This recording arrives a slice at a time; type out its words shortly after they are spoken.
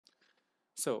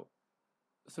So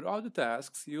throughout the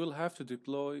tasks, you will have to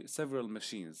deploy several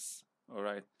machines. All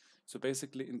right. So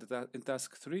basically, in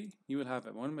task 3, you will have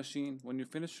one machine. When you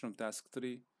finish from task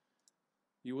 3,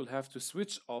 you will have to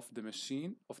switch off the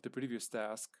machine of the previous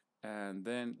task and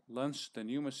then launch the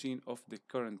new machine of the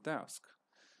current task.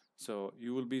 So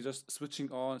you will be just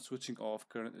switching on, switching off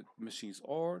current machines.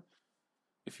 Or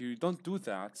if you don't do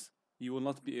that, you will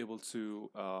not be able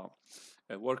to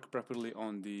work properly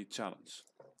on the challenge.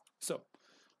 So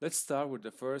let's start with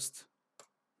the first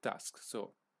task.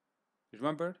 So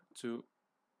remember to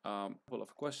couple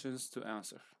of questions to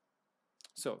answer.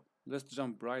 So let's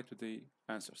jump right to the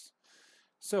answers.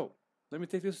 So let me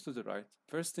take this to the right.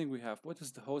 First thing we have, what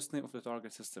is the host name of the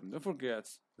target system? Don't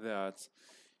forget that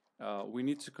we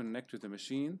need to connect to the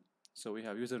machine. So we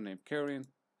have username Karen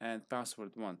and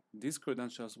password 1. These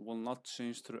credentials will not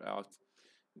change throughout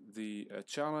the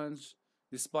challenge,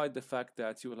 despite the fact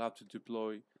that you will have to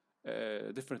deploy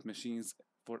different machines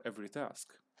for every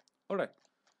task. All right,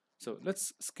 so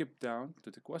let's skip down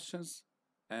to the questions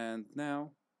and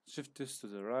now shift this to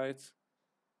the right,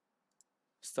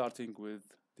 starting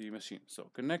with the machine. So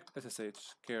connect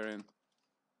SSH Karen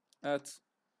at,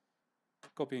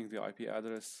 copying the IP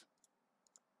address.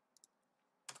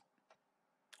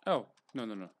 Oh,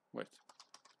 no, wait.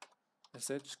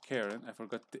 SSH Karen, I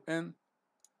forgot the N.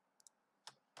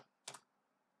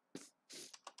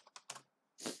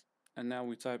 And now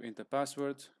we type in the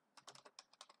password.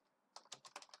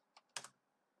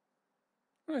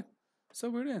 All right, so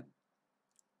we're in.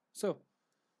 So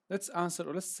let's answer,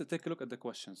 or let's take a look at the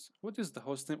questions. What is the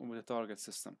hostname of the target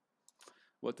system?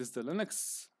 What is the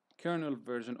Linux kernel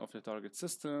version of the target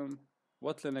system?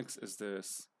 What Linux is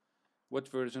this? What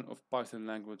version of Python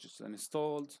language is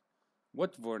installed?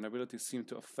 What vulnerabilities seem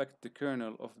to affect the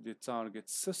kernel of the target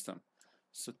system?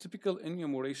 So typical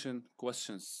enumeration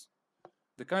questions.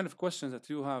 The kind of questions that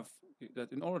you have,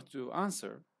 that in order to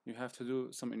answer, you have to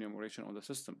do some enumeration on the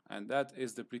system. And that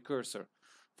is the precursor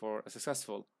for a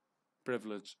successful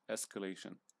privilege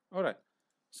escalation. All right,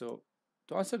 so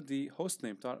to answer the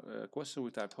hostname question,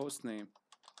 we type hostname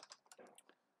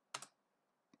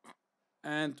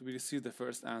and we receive the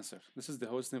first answer. This is the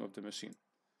hostname of the machine.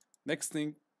 Next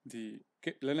thing, the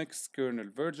Linux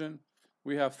kernel version.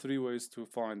 We have 3 ways to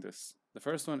find this. The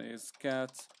first one is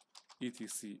cat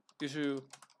etc issue.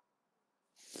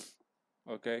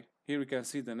 Okay, here we can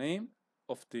see the name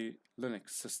of the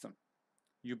Linux system,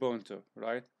 Ubuntu,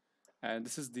 right? And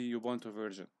this is the Ubuntu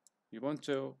version,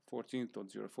 Ubuntu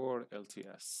 14.04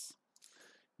 LTS.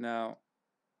 Now,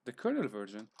 the kernel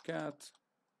version, cat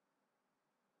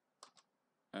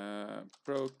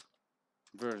proc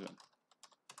version.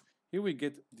 Here we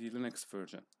get the Linux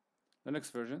version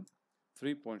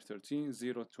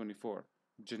 3.13.0.24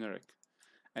 generic.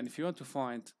 And if you want to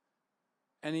find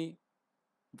any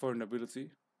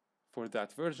vulnerability for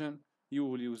that version, you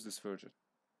will use this version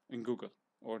in Google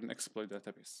or an exploit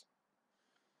database.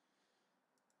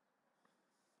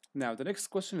 Now the next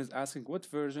question is asking what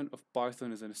version of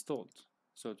Python is installed.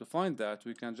 So to find that,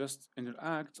 we can just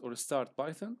interact or start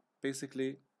Python.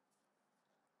 Basically,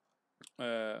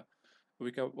 what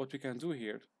we can do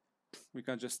here, we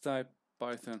can just type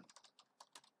Python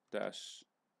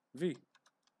 -v.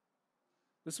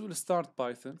 This will start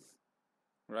Python,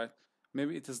 right?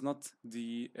 Maybe it is not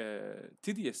the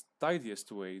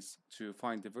tidiest ways to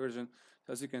find the version.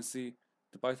 As you can see,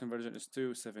 the Python version is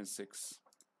 2.7.6.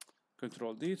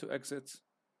 Control D to exit,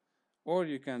 or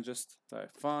you can just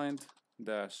type find,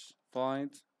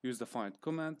 use the find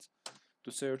command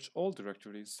to search all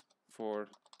directories for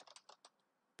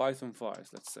Python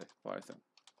files, let's say Python.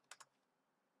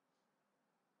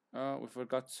 We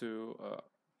forgot to,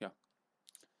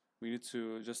 we need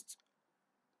to just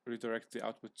redirect the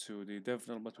output to the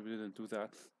dev.nl, but we didn't do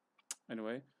that.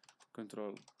 Anyway,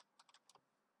 control,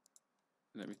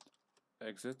 let me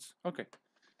exit. Okay,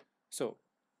 so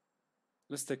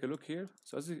let's take a look here.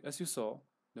 So as you saw,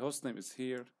 the host name is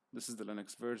here. This is the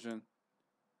Linux version,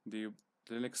 the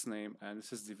Linux name, and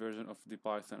this is the version of the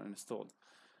Python installed.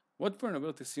 What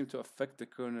vulnerabilities seem to affect the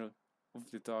kernel of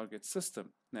the target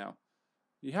system? Now,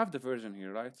 you have the version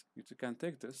here, right? You can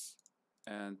take this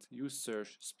and use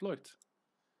search exploit.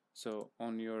 So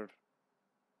on your,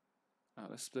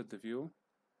 let's split the view.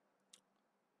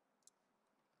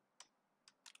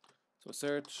 So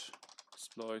search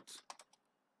exploit,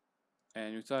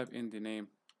 and you type in the name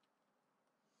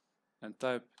and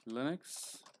type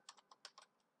Linux.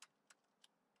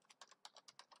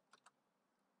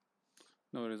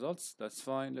 No results, that's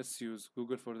fine. Let's use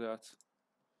Google for that.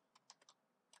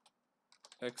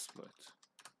 Exploit.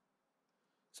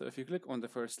 So if you click on the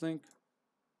first link,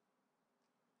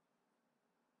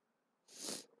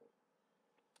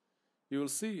 you will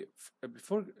see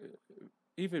before,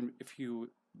 even if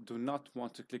you do not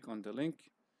want to click on the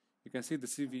link, you can see the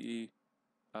CVE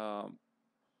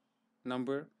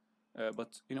number,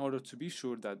 but in order to be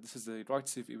sure that this is the right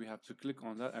CVE, we have to click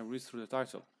on that and read through the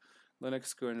title.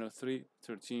 Linux kernel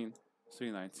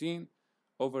 3.13.3.19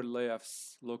 over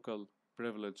layoffs local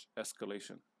privilege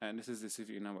escalation, and this is the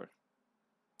CVE number,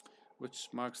 which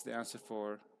marks the answer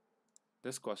for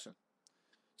this question.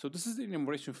 So this is the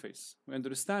enumeration phase. We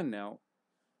understand now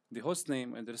the host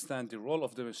name, understand the role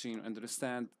of the machine,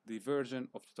 understand the version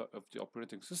of the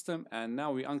operating system, and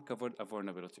now we uncovered a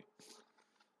vulnerability.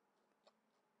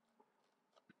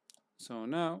 So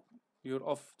now you're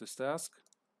off this task.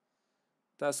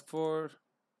 Task 4,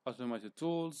 automated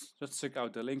tools. Let's check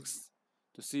out the links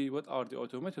to see what are the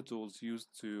automated tools used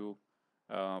to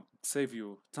save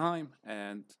you time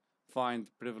and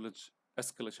find privilege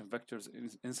escalation vectors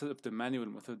instead of the manual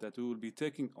method that we will be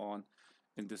taking on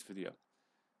in this video.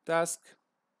 Task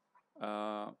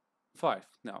 5.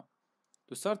 Now,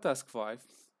 to start task 5,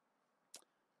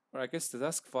 or I guess the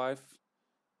task 5,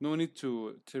 no need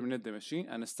to terminate the machine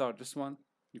and start this one,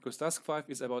 because task 5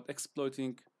 is about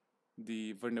exploiting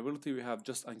the vulnerability we have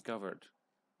just uncovered.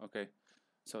 Okay,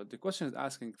 so the question is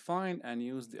asking, find and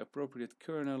use the appropriate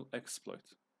kernel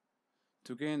exploit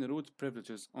to gain root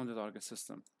privileges on the target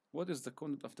system. What is the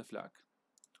content of the flag?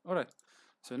 All right,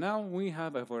 so now we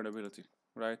have a vulnerability,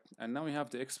 right? And now we have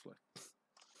the exploit.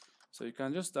 So you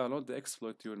can just download the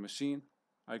exploit to your machine.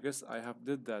 I guess I have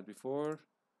did that before.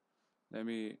 Let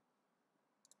me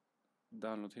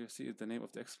download here, see the name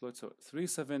of the exploit. So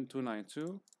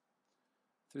 37292.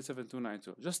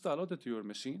 37292. Just download it to your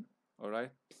machine, all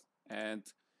right? And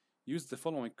use the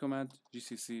following command,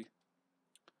 gcc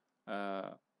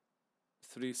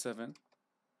 37.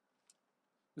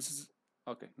 This is,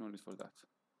 okay, no need for that.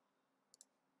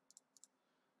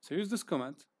 So use this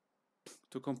command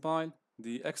to compile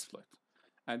the exploit,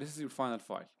 and this is your final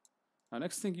file. Now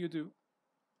next thing you do,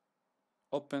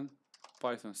 open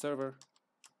Python server,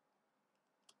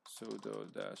 sudo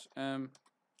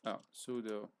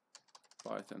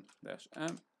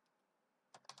python-m.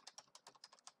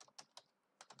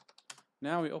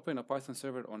 Now we open a Python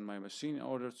server on my machine in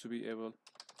order to be able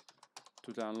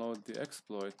to download the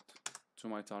exploit to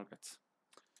my target.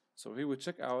 So here we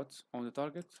check out on the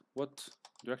target what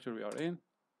directory we are in.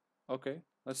 Okay,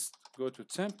 let's go to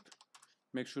temp,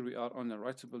 make sure we are on the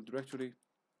writable directory,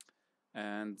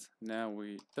 and now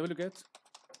we wget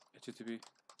http.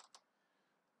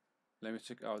 Let me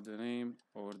check out the name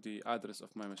or the address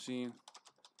of my machine.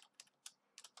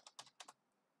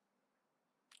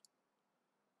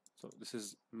 So this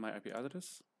is my IP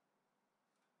address.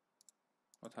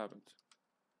 What happened?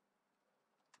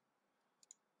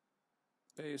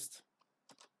 Paste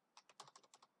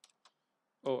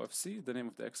OFC, the name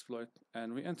of the exploit,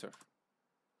 and we enter.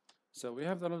 So we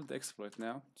have downloaded the exploit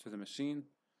now to the machine.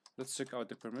 Let's check out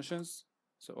the permissions.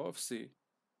 So OFC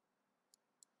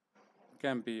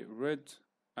can be read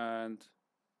and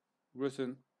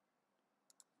written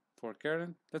for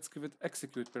Karen. Let's give it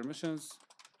execute permissions,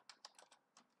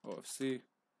 OFC,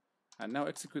 and now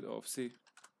execute OFC.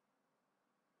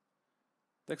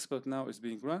 The exploit now is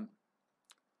being run.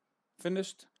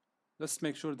 Finished. Let's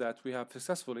make sure that we have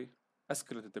successfully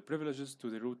escalated the privileges to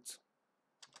the root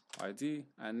ID,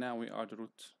 and now we are the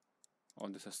root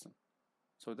on the system.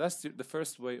 So that's the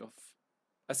first way of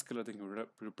escalating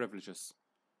your privileges.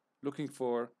 Looking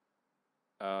for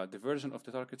the version of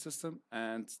the target system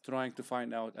and trying to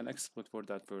find out an exploit for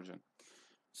that version.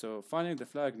 So finding the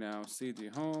flag now, cd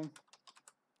home,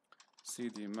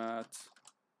 cd mat,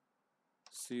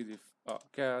 cd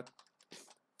cat,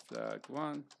 flag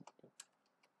 1.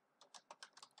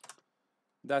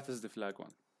 That is the flag 1.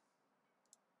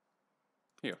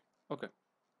 Here, okay.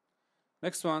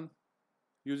 Next one,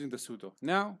 using the sudo.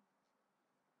 Now,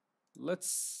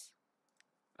 let's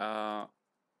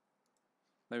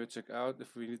let me check out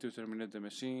if we need to terminate the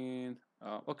machine.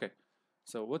 Okay,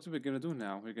 so what we're gonna do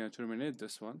now, we're gonna terminate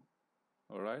this one,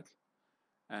 all right?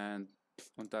 And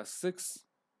on task 6,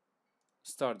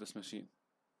 start this machine.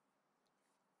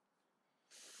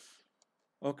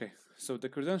 Okay, so the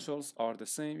credentials are the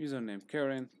same, username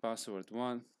Karen, password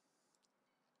 1.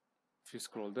 If you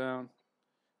scroll down,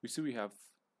 we see we have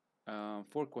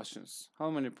 4 questions.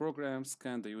 How many programs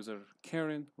can the user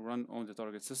Karen run on the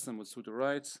target system with sudo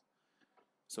rights?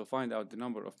 So find out the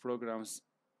number of programs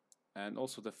and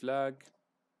also the flag,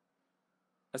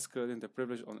 escalating the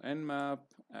privilege on Nmap,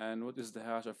 and what is the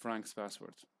hash of Frank's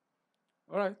password.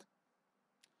 All right.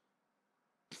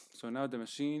 So now the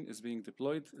machine is being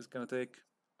deployed. It's gonna take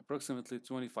approximately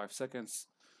 25 seconds.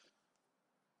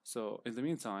 So in the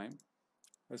meantime,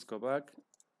 Let's go back,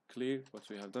 clear what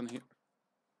we have done here,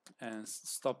 and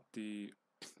stop the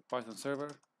Python server.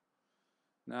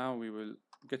 Now we will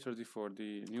get ready for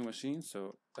the new machine.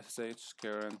 So sh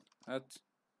kern at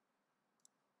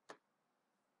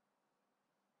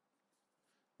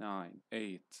 9,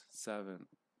 8, 7,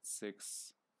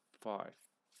 6, 5,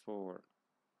 4,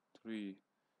 3,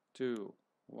 2,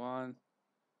 1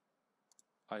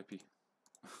 IP.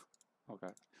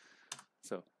 Okay.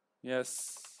 So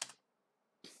yes,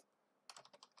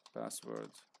 password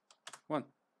 1.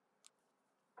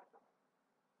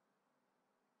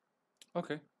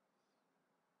 Okay.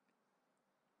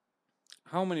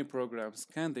 How many programs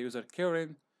can the user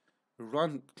Karen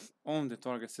run on the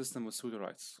target system with sudo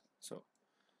rights? So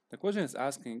the question is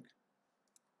asking,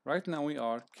 right now we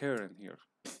are Karen here.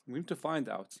 We need to find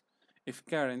out if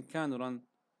Karen can run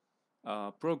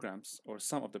programs or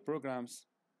some of the programs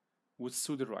with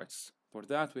sudo rights. For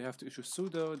that, we have to issue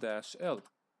sudo-l.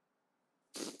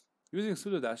 Using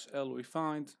sudo-l, we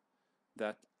find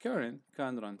that Karen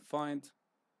can run find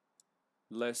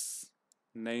less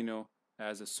nano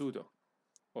as a sudo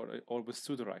or with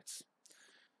sudo rights.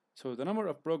 So the number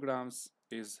of programs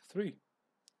is 3,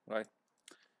 right?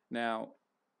 Now,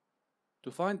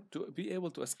 to be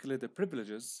able to escalate the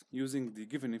privileges using the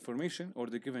given information or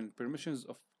the given permissions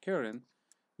of Karen,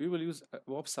 we will use a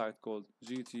website called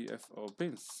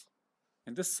GTFO-bins.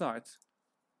 In this site,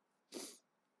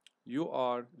 you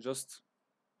are just,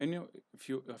 if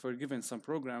you're given some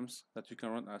programs that you can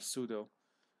run as sudo,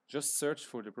 just search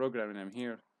for the program name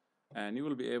here, and you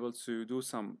will be able to do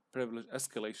some privilege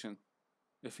escalation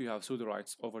if you have sudo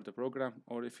rights over the program,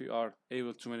 or if you are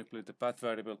able to manipulate the path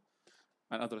variable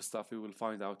and other stuff we will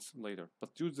find out later.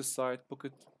 But use this site, book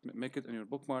it, make it in your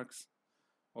bookmarks,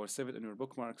 or save it in your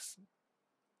bookmarks.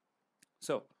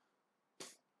 So,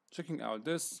 checking out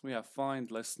this, we have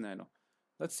find less nano.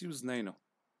 Let's use nano.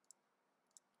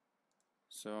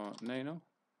 So nano,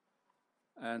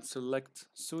 and select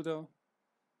sudo.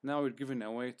 Now we're given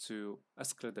a way to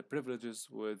escalate the privileges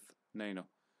with nano.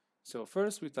 So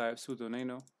first we type sudo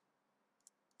nano.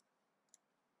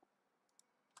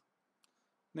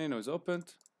 Nano is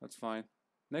opened, that's fine.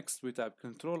 Next we type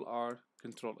Control R,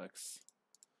 Control X.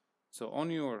 So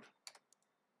on your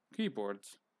keyboard,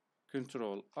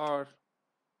 Control R,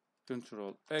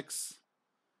 Control X.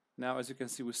 Now as you can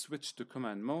see, we switch to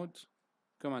command mode,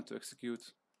 command to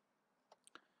execute.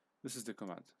 This is the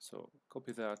command. So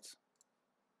copy that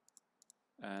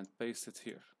and paste it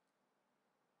here.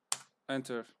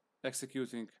 Enter,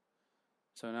 executing.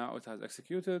 So now it has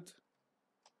executed.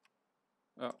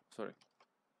 Oh, sorry.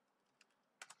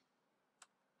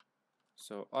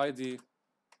 So ID,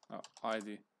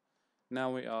 ID.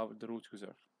 Now we are the root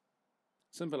user.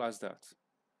 Simple as that.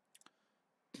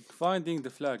 Finding the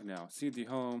flag now. cd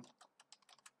home,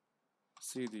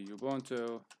 cd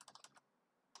ubuntu,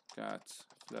 cat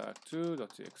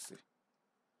flag2.txt.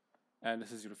 And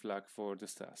this is your flag for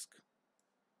this task.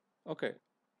 Okay.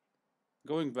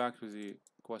 Going back to the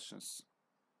questions.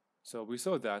 So we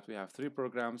saw that we have 3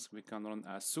 programs we can run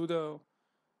as sudo.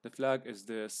 The flag is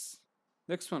this.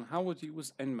 Next one, how would you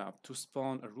use Nmap to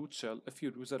spawn a root shell if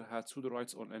your user had sudo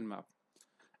rights on Nmap?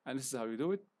 And this is how you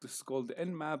do it. This is called the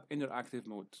Nmap interactive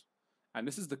mode. And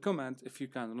this is the command if you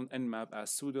can run Nmap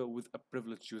as sudo with a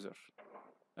privileged user,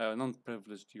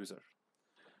 non-privileged user.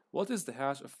 What is the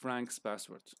hash of Frank's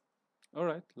password? All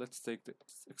right, let's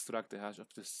extract the hash of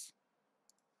this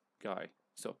guy.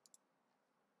 So,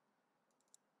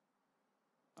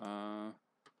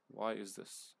 why is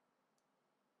this?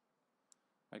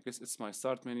 I guess it's my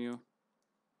start menu.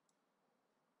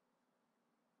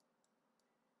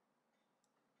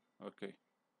 Okay.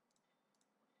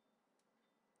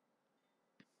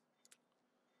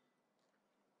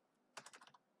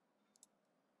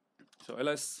 So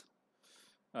ls,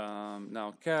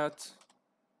 now cat,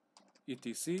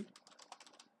 etc,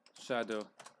 shadow.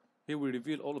 Here we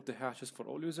reveal all of the hashes for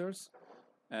all users,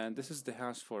 and this is the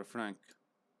hash for Frank.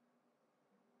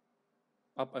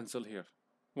 Up until here,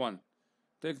 1.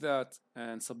 Take that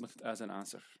and submit it as an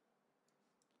answer.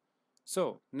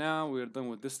 So now we're done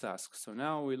with this task. So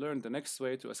now we learned the next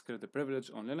way to escalate the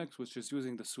privilege on Linux, which is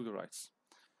using the sudo rights.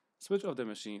 Switch off the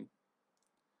machine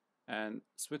and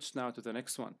switch now to the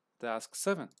next one, task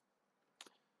 7.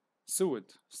 SUID,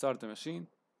 start the machine.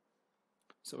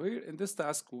 So here in this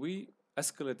task, we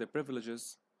escalate the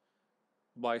privileges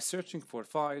by searching for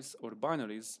files or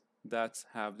binaries that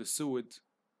have the SUID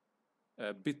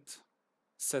bit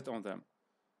set on them.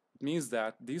 It means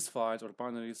that these files or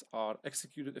binaries are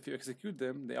executed. If you execute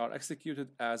them, they are executed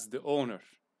as the owner.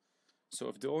 So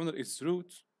if the owner is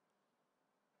root,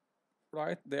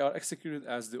 right, they are executed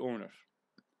as the owner.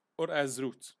 or as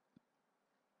root.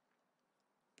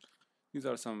 These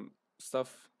are some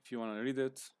stuff if you want to read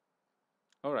it.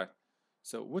 All right.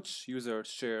 So which user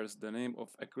shares the name of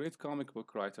a great comic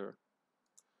book writer?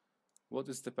 What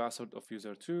is the password of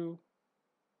user 2?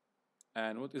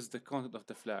 And what is the content of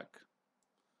the flag?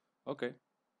 Okay,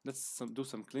 let's do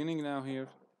some cleaning now here.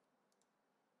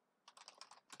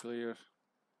 Clear.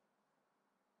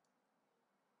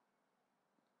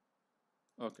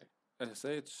 Okay,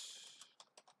 SSH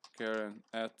Karen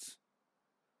at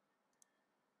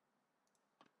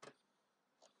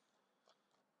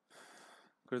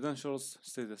credentials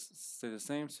stay the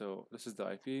same. So this is the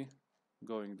IP.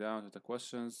 Going down to the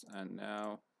questions and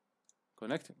now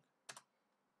connecting.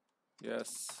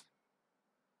 Yes.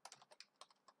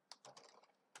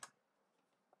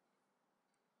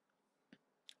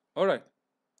 All right.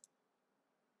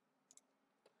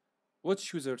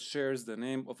 Which user shares the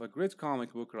name of a great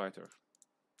comic book writer?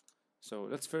 So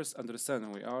let's first understand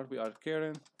who we are. We are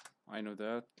Karen. I know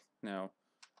that. Now,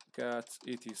 cat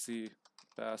etc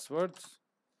password.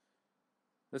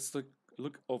 Let's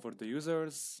look over the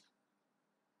users.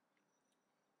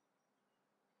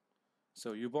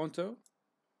 So Ubuntu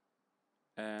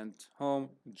and home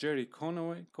Jerry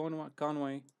Conway,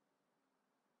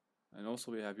 and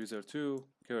also we have user 2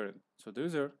 Karen. So the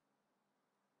user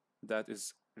that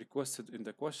is requested in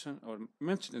the question or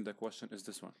mentioned in the question is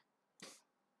this one.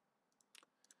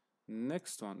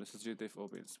 Next one, this is gdef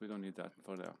opens. We don't need that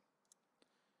for now.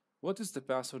 What is the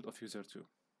password of user 2?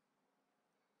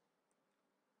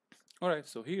 All right,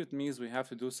 so here it means we have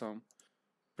to do some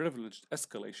privileged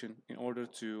escalation in order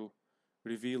to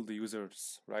reveal the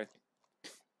users, right?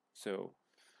 So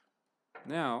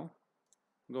now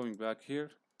going back here,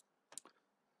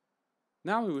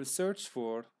 now we will search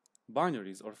for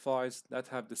binaries or files that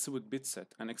have the SUID bit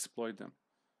set and exploit them.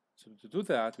 So to do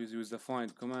that, we use the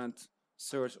find command,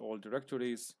 search all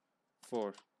directories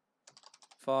for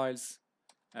files,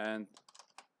 and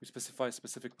we specify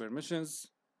specific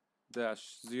permissions,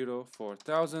 -0 for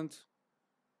 1000,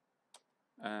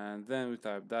 and then we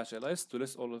type -ls to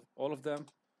list all of them,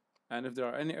 and if there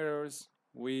are any errors,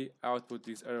 we output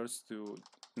these errors to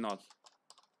null.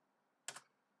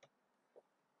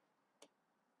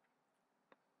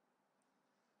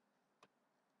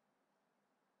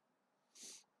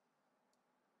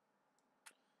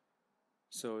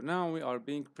 So now we are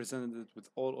being presented with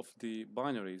all of the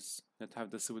binaries that have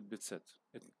the SUID bit set.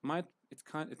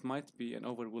 It might be an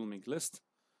overwhelming list,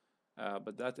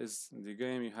 but that is the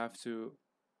game. You have to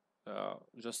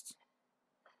just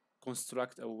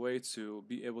construct a way to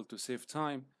be able to save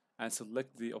time and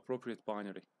select the appropriate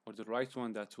binary or the right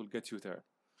one that will get you there.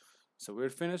 So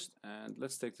we're finished, and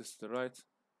let's take this to the right.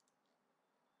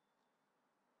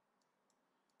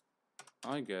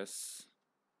 I guess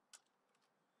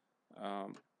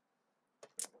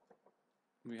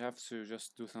we have to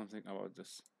just do something about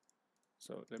this.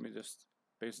 So let me just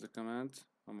paste the command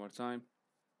one more time.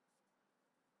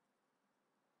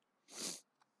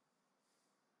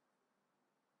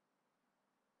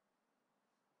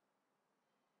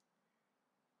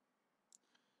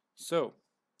 So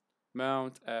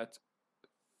mount at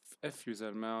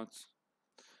fuser mount.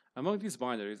 Among these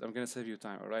binaries, I'm going to save you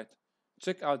time, all right?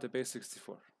 Check out the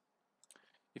base64.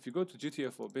 If you go to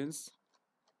GTFO bins,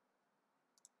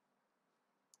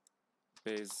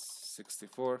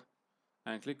 base64,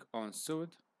 and click on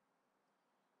SUID,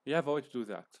 you have a way to do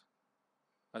that,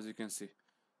 as you can see.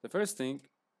 The first thing,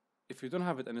 if you don't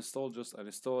have it installed, just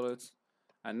uninstall it.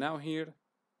 And now here,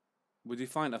 we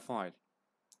define a file.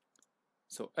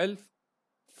 So elf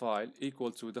file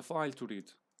equal to the file to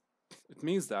read. It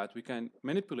means that we can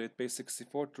manipulate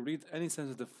base64 to read any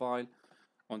sensitive file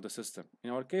on the system. In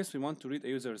our case, we want to read a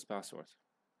user's password,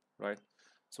 right?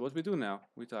 So what we do now,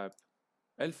 we type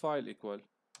elf file equal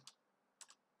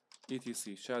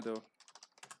etc shadow,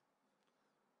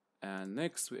 and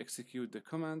next we execute the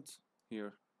command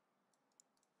here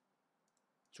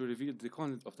to reveal the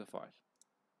content of the file.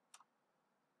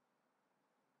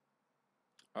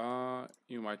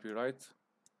 You might be right.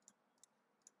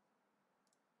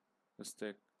 Let's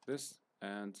take this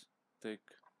and take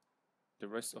the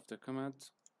rest of the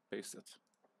command, paste it.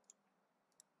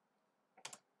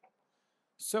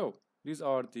 So these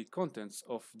are the contents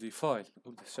of the file,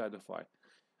 of the shadow file,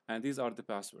 and these are the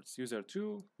passwords. User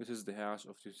 2, this is the hash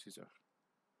of this user.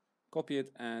 Copy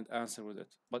it and answer with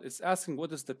it, but it's asking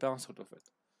what is the password of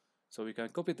it. So we can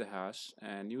copy the hash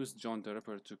and use John the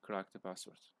Ripper to crack the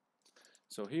password.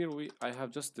 So here I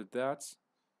have just did that.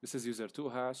 This is user 2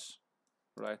 hash,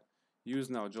 right? Use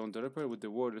now John the Ripper with the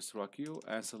word /q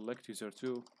and select user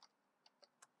 2.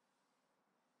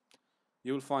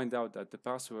 You will find out that the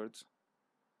password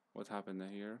what happened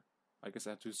here. I guess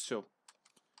I have to show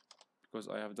because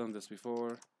I have done this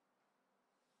before.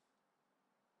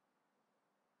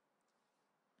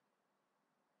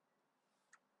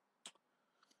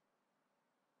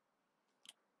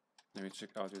 Let me check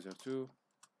out user 2.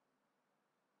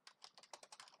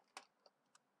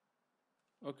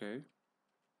 Okay.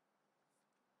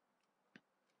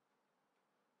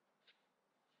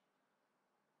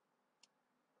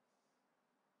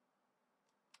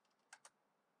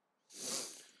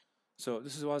 So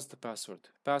this was the password.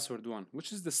 Password 1,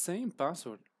 which is the same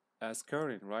password as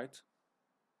Kernel, right?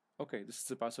 Okay, this is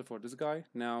the password for this guy.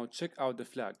 Now check out the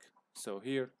flag. So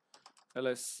here,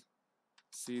 ls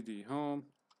cd home.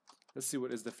 Let's see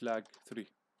what is the flag 3.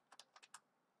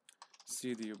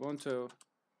 cd ubuntu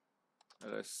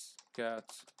ls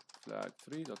cat flag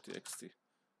 3.txt.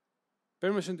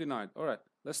 Permission denied. Alright,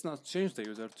 let's now change the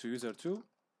user to user 2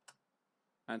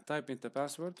 and type in the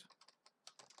password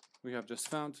we have just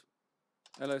found.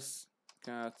 ls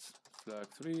cat flag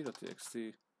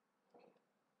 3.txt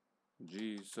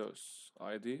Jesus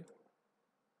ID.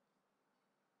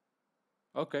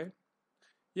 Okay.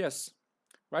 Yes.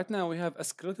 Right now we have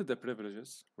escalated the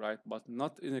privileges, right? But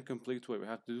not in a complete way. We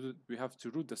have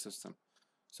to root the system.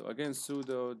 So again,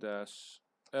 sudo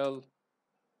 -l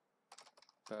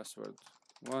password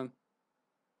 1.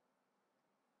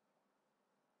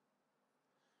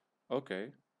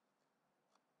 Okay.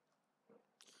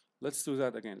 Let's do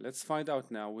that again. Let's find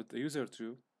out now with the user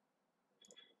 2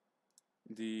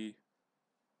 the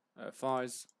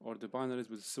files or the binaries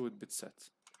with SUID bit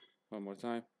set. One more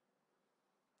time.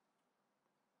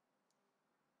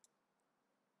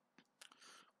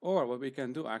 Or what we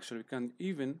can do actually, we can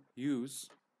even use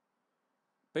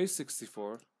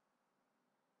base64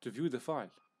 to view the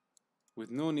file with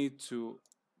no need to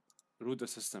root the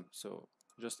system. So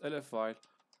just lf file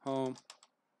home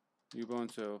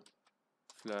ubuntu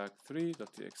flag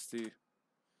 3.txt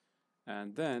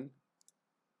and then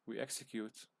we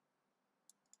execute.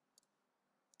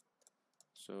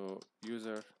 So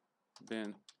user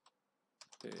bin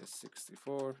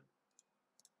base64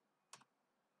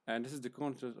 and this is the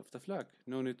content of the flag.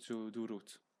 No need to do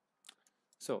root.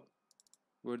 So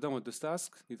we're done with this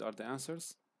task. These are the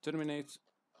answers. Terminate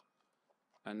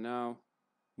and now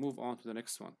move on to the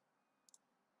next one.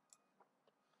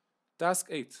 Task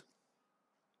 8.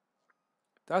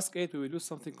 Task 8, we will use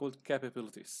something called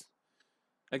capabilities.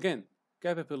 Again,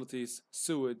 capabilities,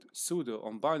 SUID, sudo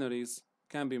on binaries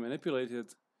can be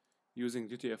manipulated using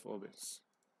DTF opens.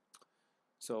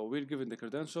 So we're given the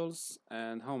credentials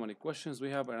and how many questions we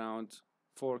have, around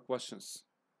 4 questions.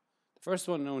 The first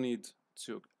one, no need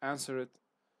to answer it.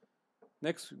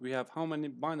 Next, we have how many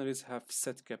binaries have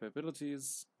set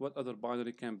capabilities, what other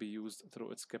binary can be used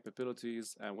through its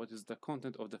capabilities, and what is the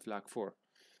content of the flag 4.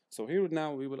 So here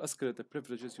now we will escalate the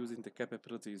privileges using the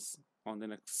capabilities on the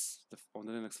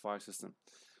Linux file system.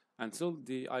 Until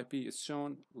the IP is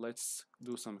shown, let's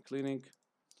do some cleaning.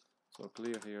 So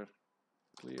clear here,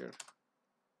 clear,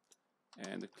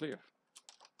 and clear.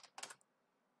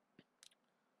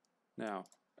 Now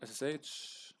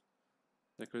SSH,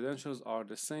 the credentials are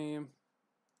the same.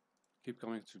 Keep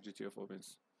coming to GTF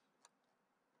opens.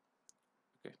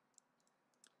 Okay.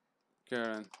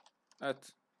 Karen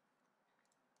at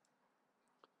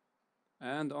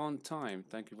and on time.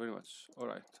 Thank you very much. All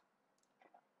right.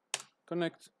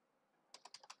 Connect.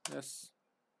 Yes.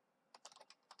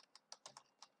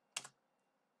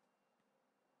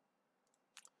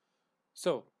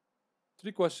 So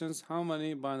 3 questions. How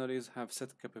many binaries have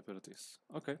set capabilities?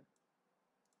 Okay.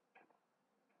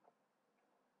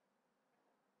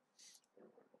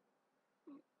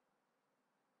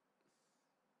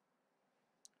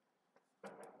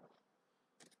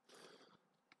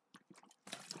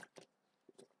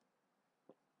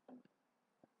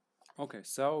 Okay,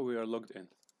 so we are logged in.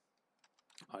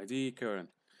 ID Karen.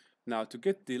 Now to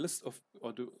get the list of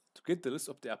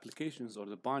the applications or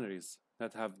the binaries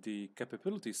that have the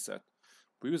capabilities set,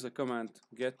 we use a command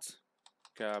get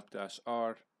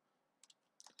cap-r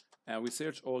and we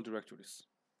search all directories.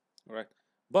 Alright.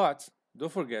 But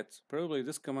don't forget, probably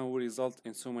this command will result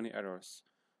in so many errors.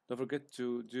 Don't forget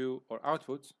to do or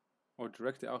output or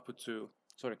direct the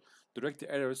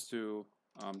errors to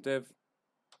dev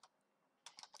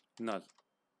null.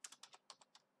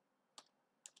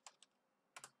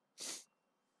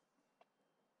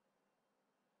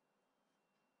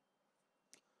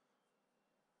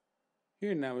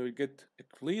 Here now we will get a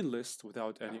clean list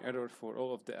without any error for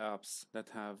all of the apps that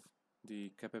have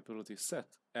the capability set.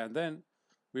 And then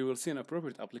we will see an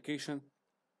appropriate application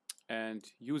and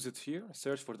use it here,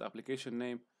 search for the application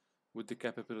name with the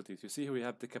capabilities. You see here we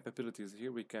have the capabilities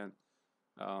here. We can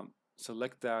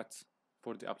select that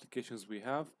for the applications we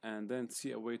have, and then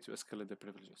see a way to escalate the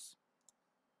privileges.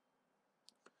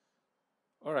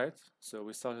 All right, so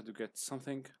we started to get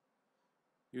something.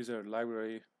 User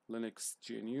library Linux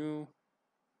GNU.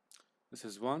 This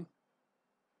is one.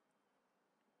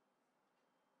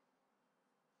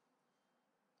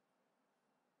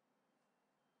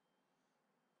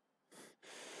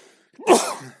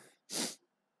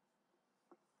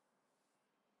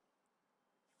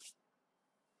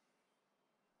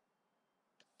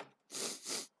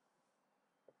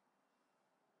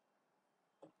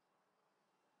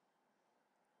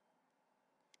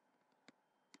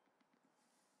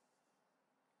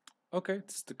 Okay,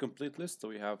 this is the complete list. So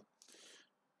we have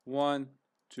 1,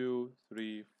 2,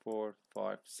 3, 4,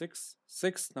 5, 6.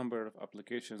 6 number of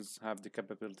applications have the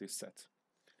capabilities set.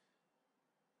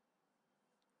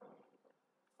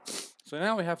 So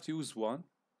now we have to use one,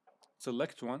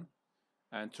 select one,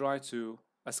 and try to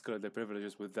escalate the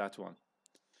privileges with that one.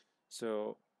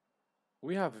 So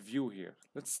we have a view here.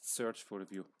 Let's search for a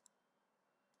view.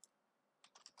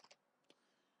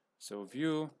 So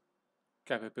view,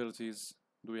 capabilities.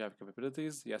 Do we have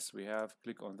capabilities? Yes, we have.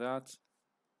 Click on that.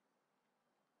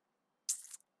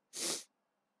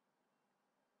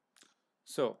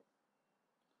 So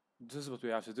this is what we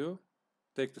have to do.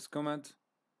 Take this command.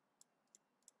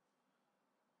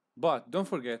 But don't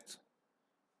forget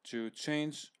to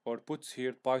change or put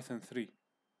here Python 3.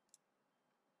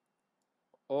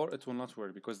 Or it will not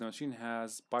work because the machine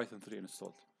has Python 3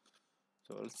 installed.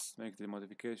 So let's make the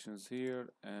modifications here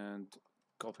and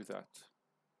copy that.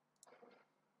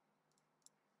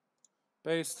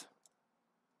 Paste.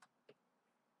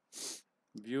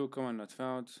 View command not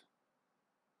found.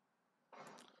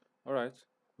 Alright,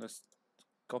 let's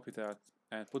copy that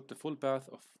and put the full path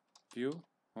of view,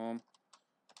 home,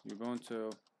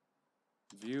 Ubuntu,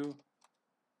 view.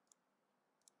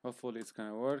 Hopefully it's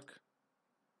gonna work.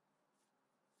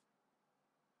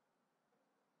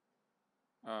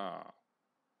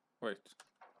 Wait.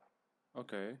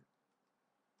 Okay.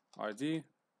 ID,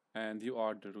 and you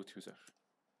are the root user.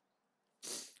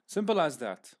 Simple as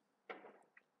that.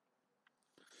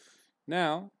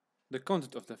 Now, the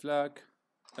content of the flag,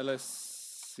 ls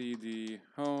cd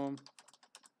home,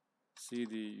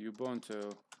 cd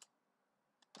ubuntu,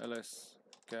 ls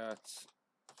cat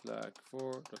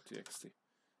flag4.txt.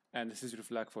 And this is your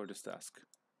flag for this task.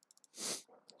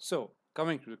 So,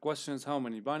 coming to the questions, how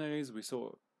many binaries? We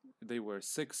saw they were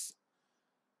 6.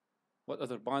 What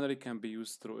other binary can be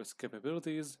used through its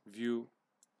capabilities? View.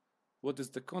 What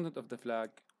is the content of the flag?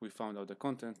 We found out the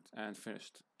content and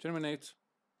finished. Terminate.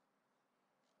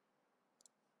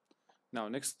 Now,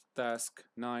 next task,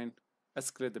 9.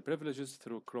 Escalate the privileges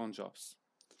through cron jobs.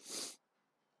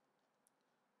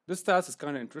 This task is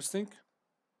kind of interesting.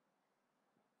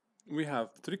 We have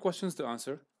 3 questions to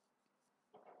answer.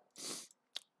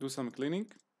 Do some cleaning.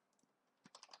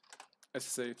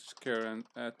 SSH Kern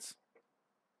at,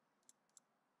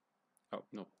 oh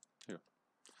no, here.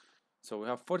 So we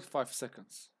have 45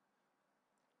 seconds.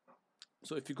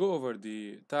 So if you go over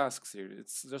the tasks here,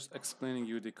 it's just explaining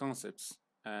you the concepts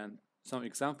and some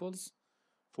examples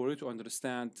for you to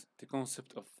understand the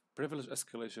concept of privilege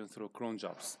escalation through cron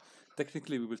jobs.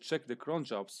 Technically, we will check the cron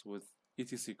jobs with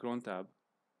etc cron tab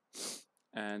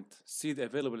and see the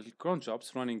available cron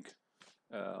jobs running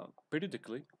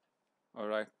periodically. All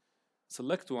right,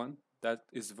 select one that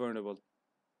is vulnerable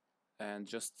and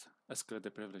just escalate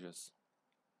the privileges.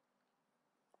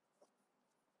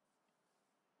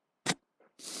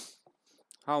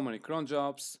 How many cron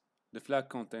jobs, the flag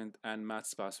content, and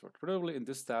match password. Probably in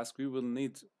this task we will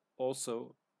need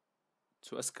also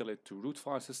to escalate to root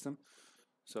file system.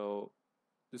 So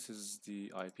this is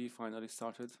the IP finally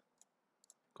started.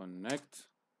 Connect.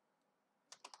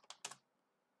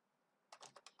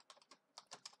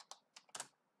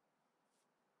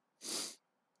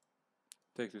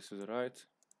 Take this to the right.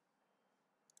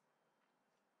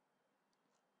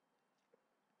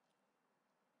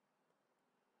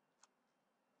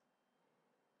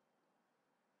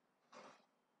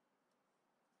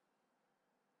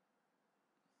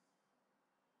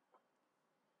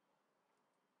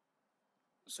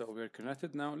 So we're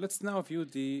connected now. Let's now view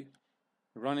the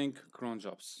running cron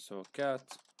jobs. So cat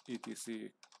etc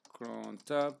cron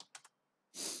tab.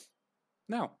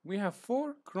 Now we have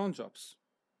 4 cron jobs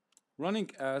running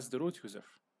as the root user,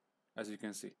 as you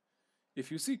can see.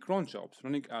 If you see cron jobs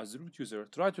running as root user,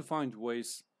 try to find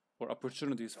ways or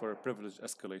opportunities for a privilege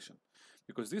escalation,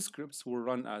 because these scripts will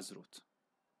run as root.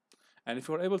 And if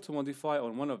you're able to modify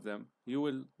on one of them, you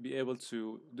will be able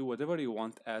to do whatever you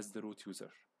want as the root user.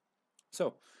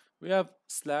 So we have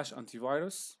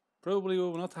 /antivirus probably we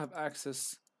will not have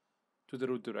access to the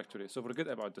root directory. So forget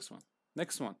about this one.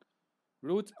 Next one,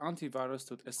 root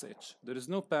antivirus.sh. There is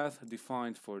no path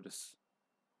defined for this.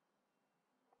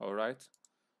 All right.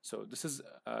 So this is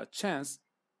a chance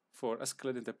for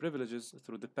escalating the privileges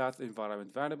through the path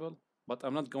environment variable, but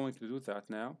I'm not going to do that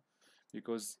now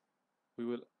because we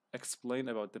will explain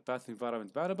about the path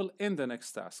environment variable in the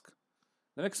next task.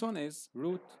 The next one is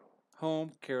root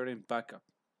home Kern backup.sh.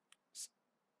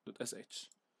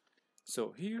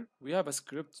 So here we have a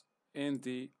script in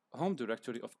the home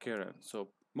directory of Kern. So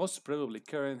most probably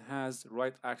Kern has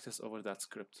write access over that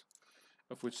script.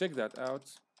 If we check that out,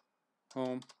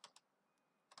 home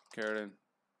Kern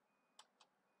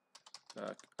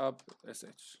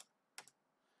backup.sh.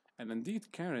 And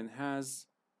indeed Karen has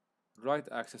write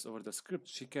access over the script.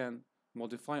 She can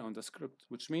modify on the script,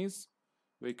 which means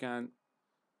we can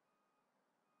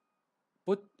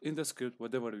put in the script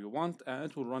whatever we want and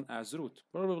it will run as root.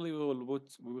 Probably we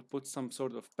will put some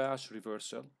sort of bash reverse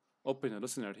shell. Open a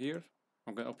listener here.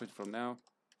 I'm going to open it from now.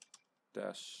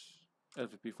 Dash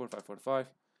LVP4545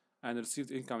 and receive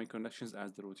the incoming connections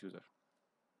as the root user.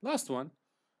 Last one,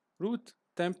 root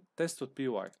temp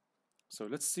test.py. So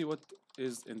let's see what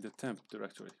is in the temp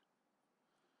directory.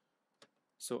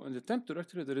 So in the temp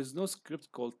directory, there is no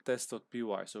script called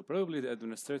test.py. So probably the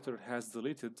administrator has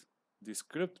deleted the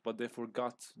script, but they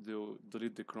forgot to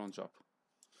delete the cron job.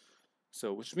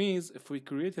 So which means if we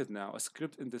created now a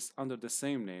script in this under the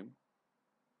same name,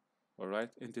 all right,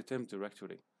 in the temp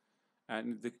directory,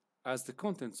 and as the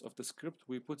contents of the script,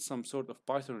 we put some sort of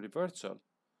Python reverse shell,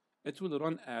 it will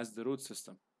run as the root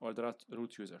system or the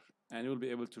root user, and you will be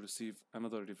able to receive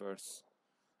another reverse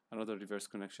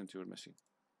connection to your machine.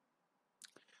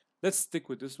 Let's stick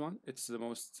with this one. It's the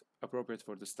most appropriate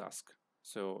for this task.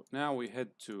 So now we head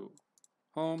to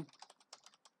home,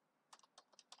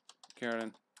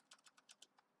 Karen,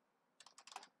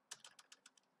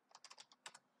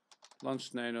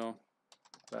 launch nano,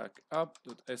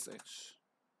 backup.sh.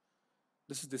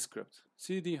 This is the script.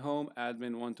 cd home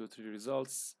admin 123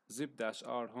 results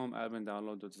zip-r home admin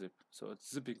download.zip. So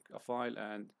it's zipping a file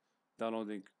and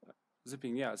downloading,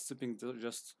 zipping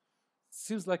just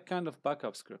seems like kind of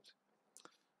backup script.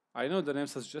 I know the name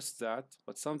suggests that,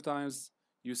 but sometimes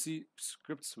you see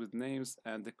scripts with names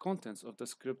and the contents of the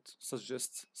script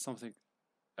suggests something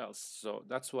else. So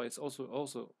that's why it's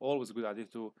also always a good idea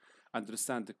to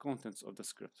understand the contents of the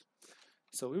script.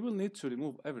 So we will need to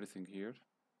remove everything here.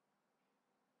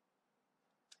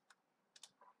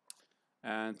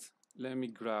 And let me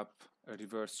grab a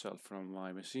reverse shell from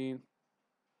my machine.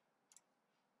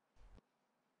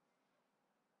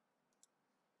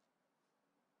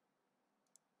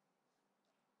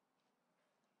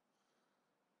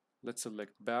 Let's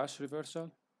select bash reverse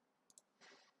shell.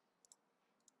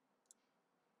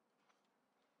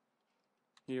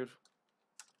 Here,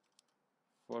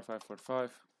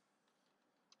 4545.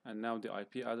 And now the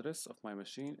IP address of my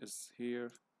machine is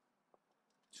here.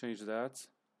 Change that.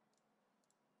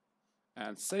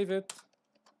 And save it.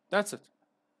 That's it.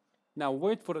 Now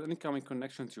wait for an incoming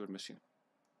connection to your machine.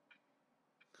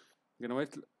 I'm gonna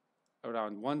wait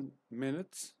around 1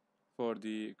 minute for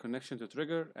the connection to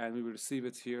trigger, and we will receive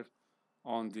it here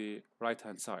on the right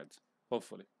hand side,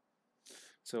 hopefully.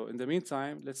 So in the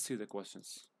meantime, let's see the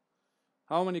questions.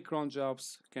 How many cron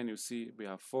jobs can you see? We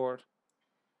have 4.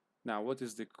 Now what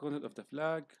is the content of the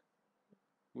flag?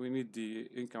 We need the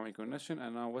incoming connection,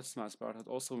 and now what's mass part?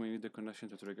 Also we need the connection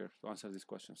to trigger to answer these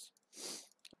questions.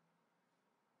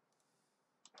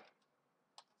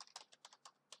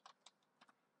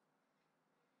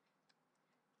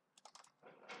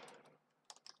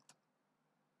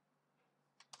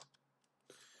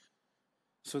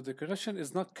 So the connection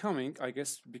is not coming, I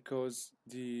guess, because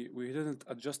we didn't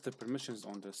adjust the permissions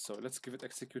on this. So let's give it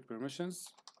execute permissions,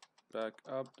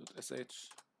 backup.sh,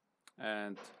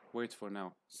 and wait for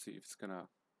now, see if it's gonna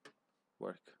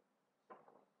work.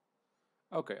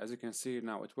 Okay, as you can see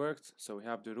now it worked. So we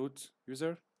have the root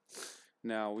user.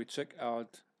 Now we check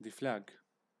out the flag.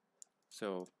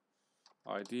 So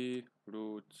id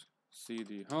root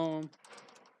cd home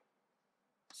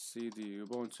cd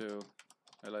ubuntu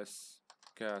ls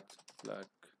cat flag,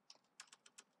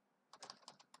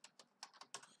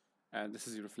 and this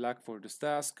is your flag for this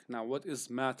task. Now what is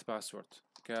mat password?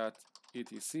 Cat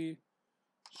etc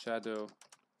shadow.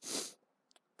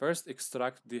 First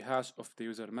extract the hash of the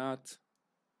user mat.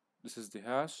 This is the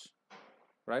hash,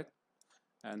 right?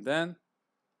 And then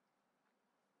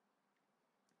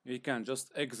you can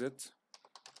just exit.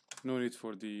 No need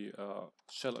for the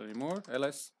shell anymore.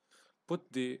 ls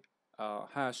put the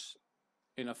hash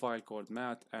in a file called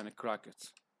mat and crack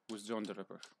it with John the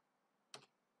Ripper.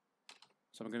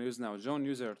 So I'm going to use now John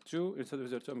user2. Instead of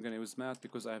user2, I'm going to use mat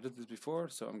because I have did this before.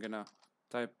 So I'm going to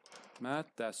type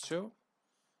mat-show.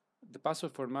 The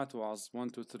password for mat was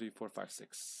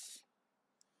 123456.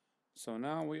 So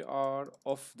now we are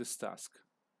off this task.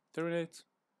 Terminate.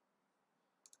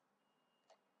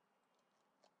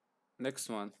 Next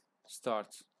one,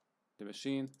 start the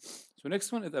machine. So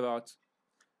next one is about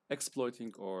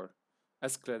exploiting or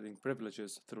escalating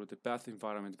privileges through the path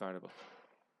environment variable.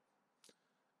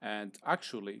 And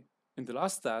actually, in the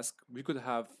last task, we could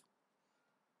have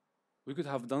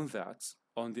done that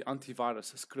on the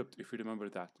antivirus script, if you remember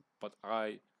that. But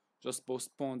I just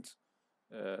postponed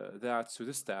that to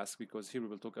this task because here we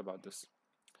will talk about this.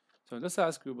 So in this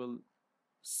task, we will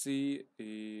see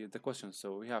the questions.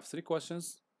 So we have 3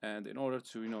 questions, and in order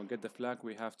to get the flag,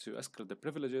 we have to escalate the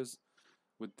privileges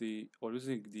with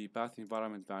using the path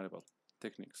environment variable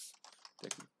techniques.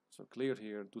 So clear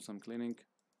here, do some cleaning.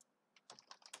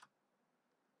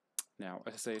 Now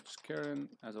SSH Kern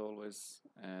as always,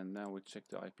 and now we check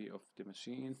the IP of the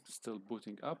machine, still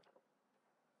booting up.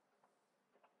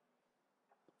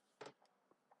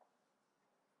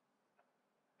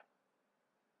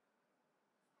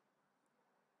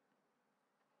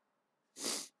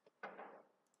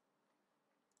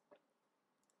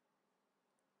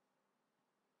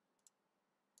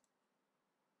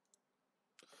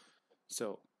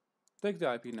 So take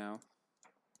the IP now,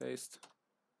 paste.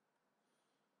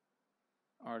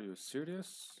 Are you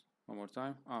serious? One more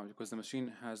time. Oh, because the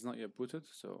machine has not yet booted,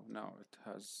 so now it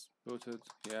has booted.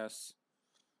 Yes.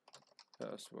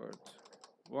 Password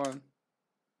 1.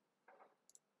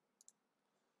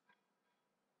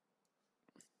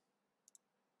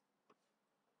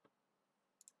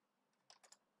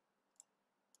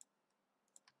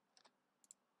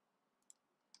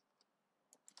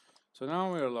 So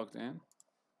now we are logged in.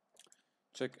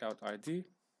 Check out ID.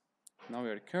 Now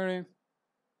we are current.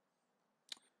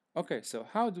 Okay, so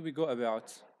how do we go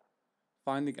about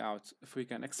finding out if we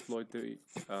can exploit the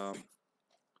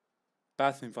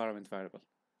path environment variable?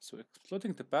 So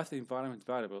exploiting the path environment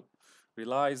variable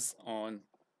relies on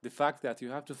the fact that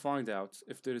you have to find out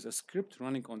if there is a script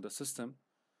running on the system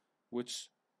which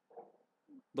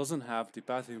doesn't have the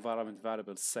path environment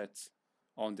variable set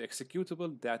on the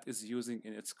executable that is using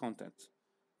in its content.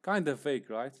 Kind of vague,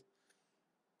 right?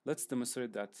 Let's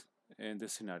demonstrate that in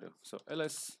this scenario. So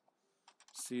ls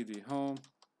cd home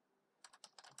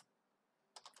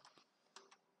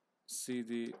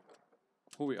cd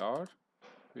who we are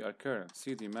current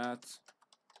cd mat,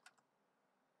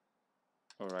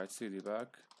 alright, cd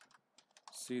back,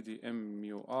 cd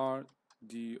mur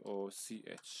doch.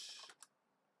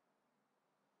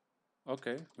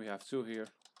 Okay, we have 2 here,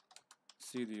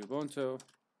 cd ubuntu.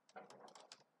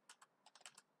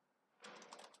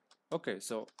 Okay,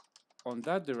 so on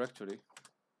that directory,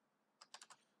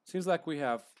 seems like we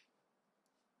have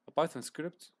a Python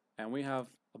script and we have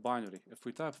a binary. If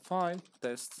we type file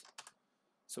test,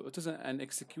 so it is an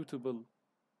executable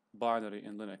binary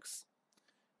in Linux.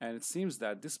 And it seems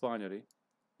that this binary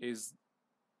is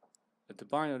the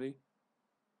binary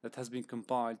that has been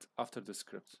compiled after the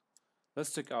script.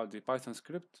 Let's check out the Python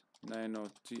script,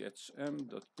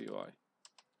 nano-thm.py.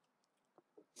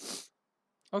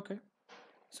 Okay,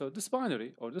 so this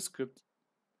binary or this script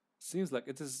seems like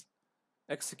it is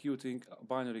executing a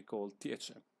binary called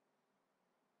thm.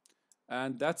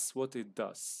 And that's what it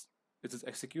does. It is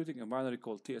executing a binary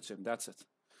called thm, that's it.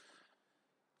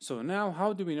 So now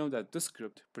how do we know that this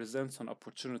script presents an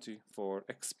opportunity for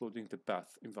exploiting the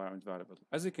path environment variable?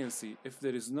 As you can see, if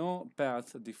there is no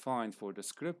path defined for the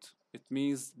script, it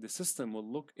means the system will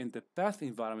look in the path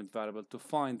environment variable to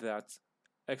find that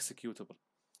executable.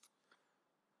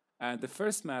 And the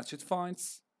first match it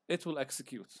finds, it will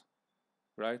execute,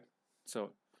 right?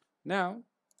 So now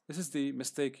this is the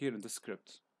mistake here in the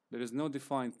script. There is no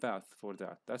defined path for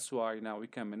that. That's why now we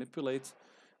can manipulate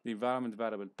the environment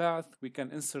variable path. We can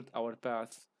insert our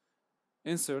path,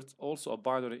 insert also a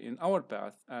binary in our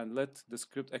path, and let the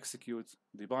script execute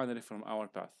the binary from our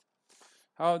path.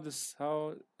 How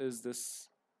is this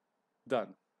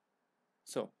done?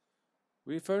 So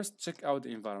we first check out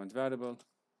the environment variable.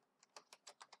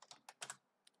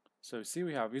 So you see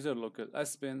we have user local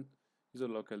sbin, user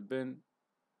local bin,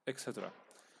 etc.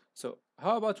 So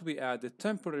how about we add a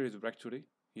temporary directory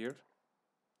here,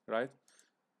 right?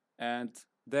 And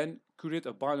then create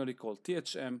a binary called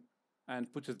thm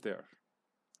and put it there.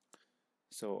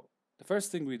 So the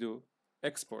first thing we do,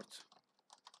 export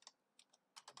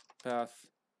path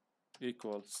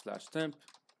equals /temp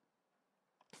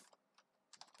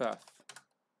path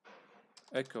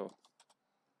echo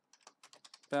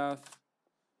path.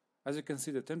 As you can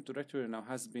see, the temp directory now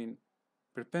has been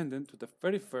prependent to the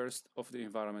very first of the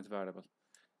environment variable.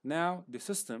 Now the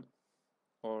system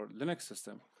or Linux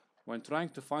system, when trying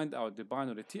to find out the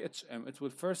binary THM, it will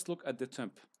first look at the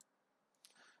temp.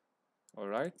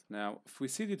 Alright, now if we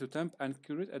cd to temp and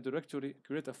create a directory,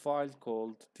 create a file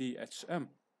called THM.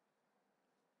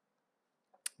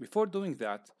 Before doing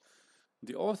that,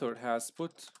 the author has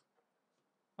put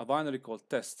a binary called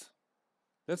test.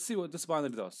 Let's see what this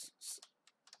binary does.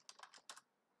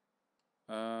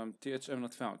 THM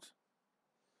not found.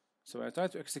 So when I try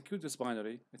to execute this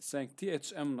binary, it's saying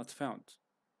THM not found.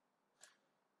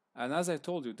 And as I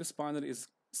told you, this binary is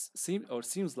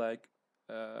seems like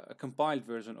a compiled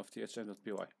version of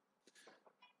thm.py.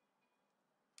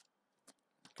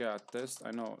 Cat test.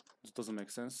 I know this doesn't make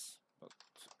sense, but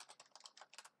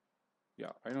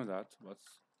yeah, I know that, but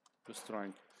just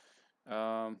trying.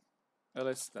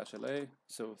 ls-la.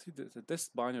 So see the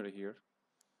test binary here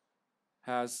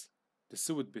has the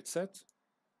SUID bit set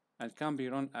and can be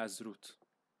run as root.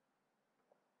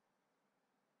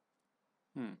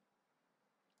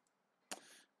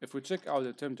 If we check out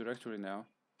the temp directory now,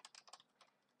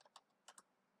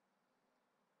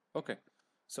 okay,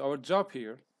 so our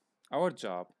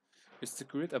job is to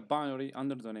create a binary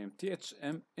under the name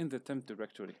THM in the temp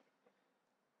directory.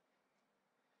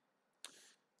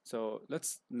 So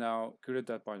let's now create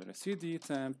that binary. cd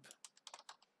temp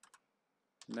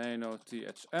nano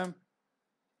THM,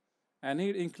 and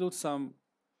here include some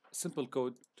simple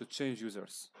code to change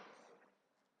users.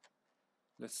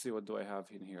 Let's see what do I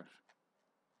have in here.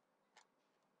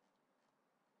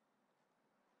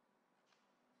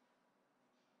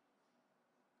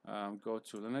 Go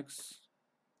to Linux.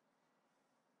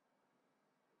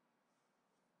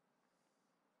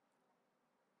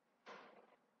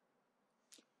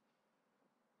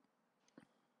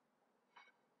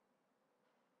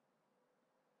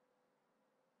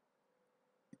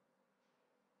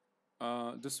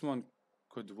 This one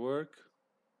could work.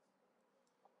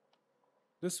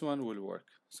 This one will work.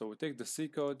 So we take the C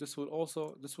code. This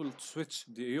will switch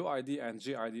the UID and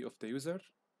GID of the user,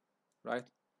 right,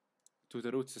 to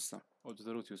the root system or to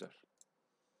the root user.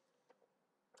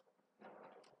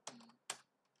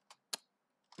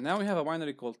 Now we have a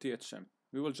binary called THM.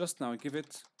 We will just now give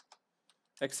it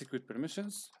execute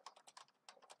permissions,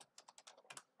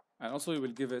 and also we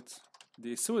will give it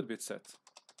the SUID bit set.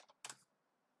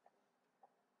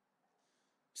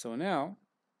 So now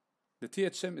the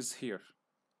THM is here.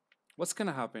 What's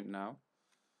gonna happen now?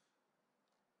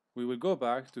 We will go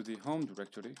back to the home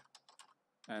directory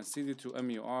and cd to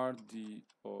mur_doch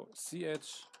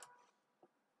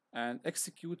and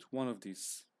execute one of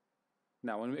these.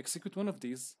 Now when we execute one of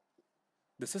these,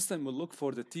 the system will look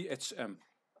for the THM,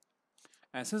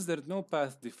 and since there is no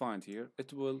path defined here,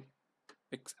 it will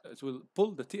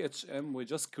pull the THM we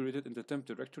just created in the temp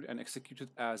directory and execute it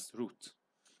as root.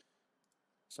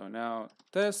 So now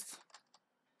test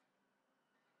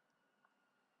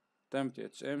temp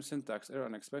THM syntax error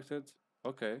unexpected.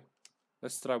 Okay,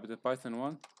 let's try with the Python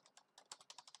one.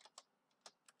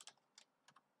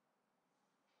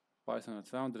 Python not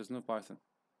found. There is no Python.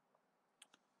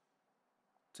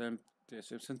 Temp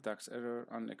THM syntax error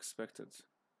unexpected.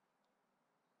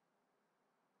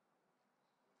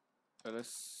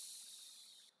 ls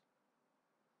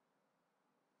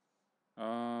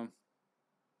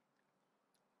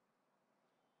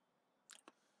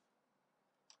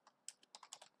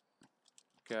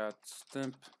cat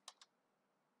temp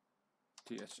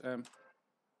THM.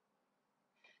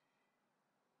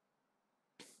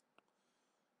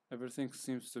 Everything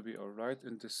seems to be alright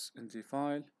in the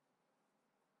file.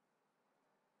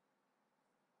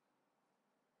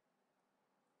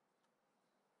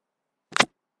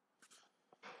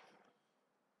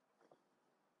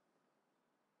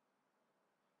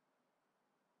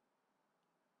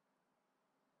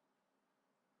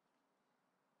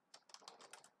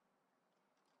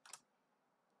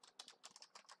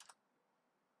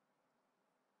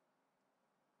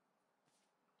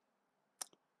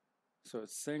 So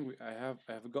it's saying I have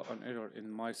got an error in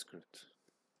my script.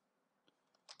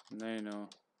 Nano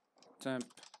temp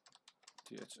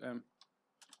THM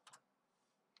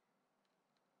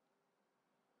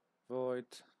void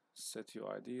set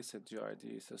UID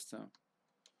system.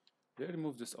 Did I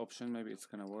remove this option? Maybe it's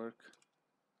gonna work.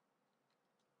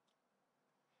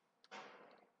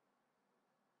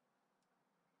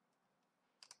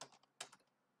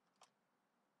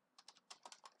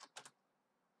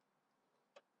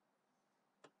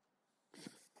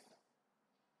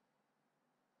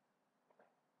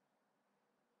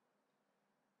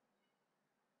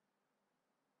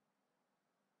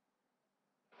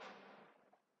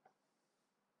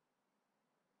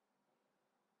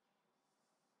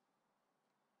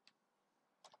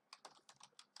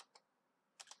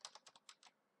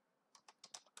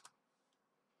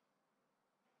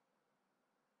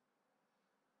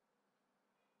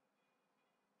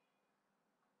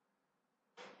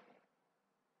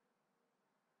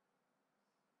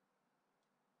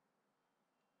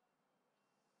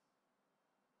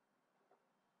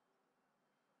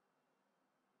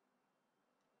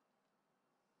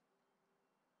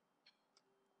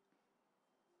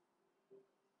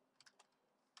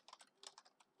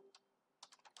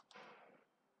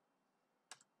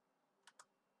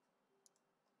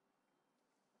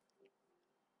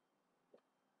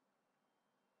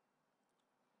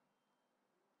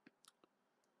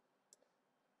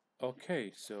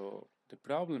 Okay, so the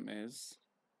problem is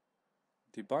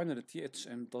the binary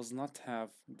THM does not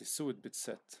have the SUID bit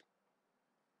set.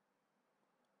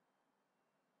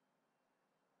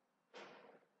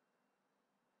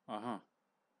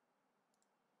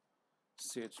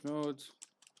 Chmod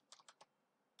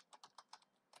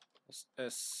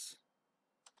s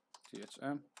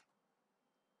THM.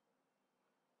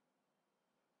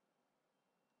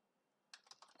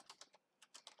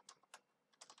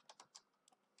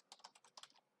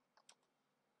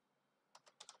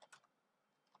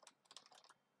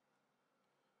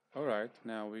 All right,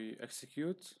 now we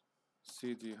execute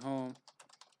cd home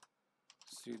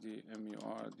cd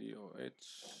murdoh,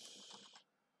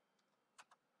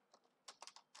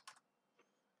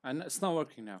 and it's not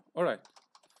working now. All right,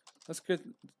 let's create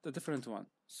a different one.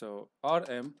 So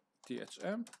rm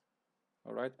thm.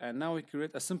 All right, and now we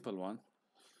create a simple one.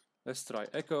 Let's try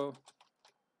echo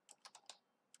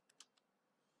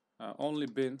only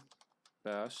bin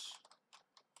bash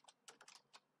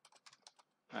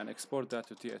and export that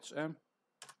to THM.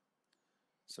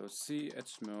 So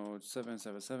chmod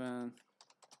 777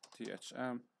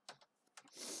 THM.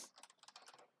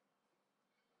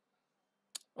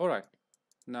 All right,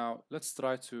 now let's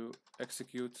try to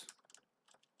execute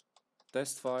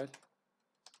test file.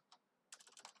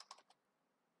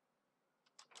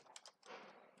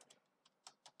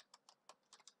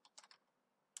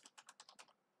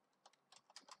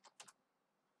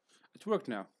 It worked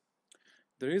now.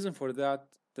 The reason for that,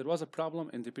 there was a problem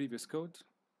in the previous code,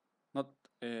 not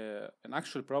an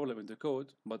actual problem in the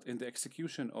code, but in the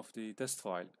execution of the test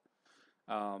file.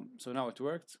 So now it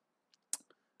worked.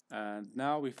 And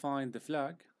now we find the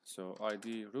flag. So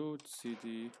id root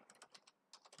cd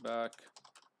back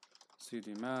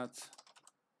cd mat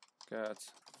cat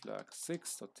flag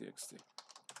 6.txt.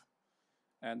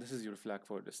 And this is your flag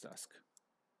for this task.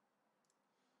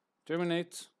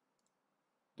 Terminate,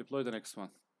 deploy the next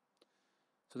one.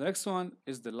 So the next one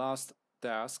is the last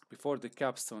task before the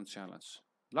Capstone challenge.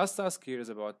 Last task here is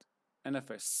about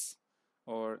NFS,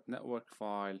 or network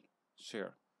file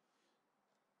share.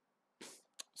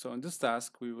 So in this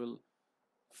task, we will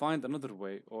find another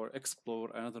way or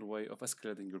explore another way of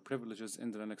escalating your privileges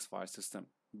in the Linux file system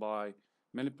by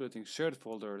manipulating shared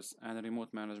folders and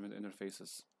remote management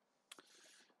interfaces.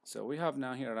 So we have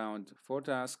now here around 4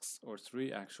 tasks, or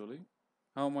 3 actually.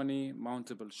 How many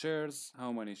mountable shares,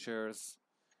 how many shares,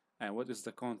 and what is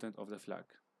the content of the flag.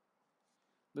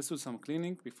 Let's do some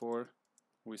cleaning before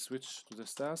we switch to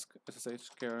this task. SSH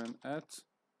kern at.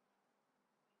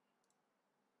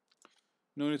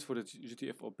 No need for the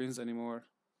GTFO pins anymore.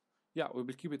 Yeah, we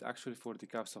will keep it actually for the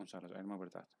Capstone challenge. I remember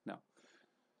that now.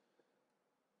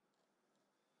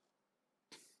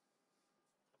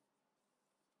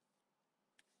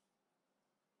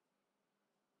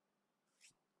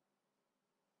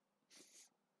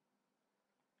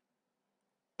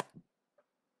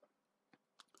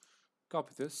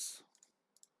 Copy this.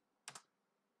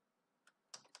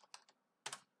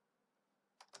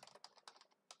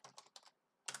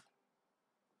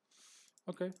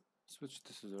 Okay, switch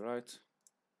this to the right.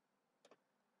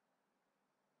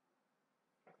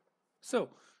 So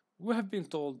we have been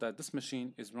told that this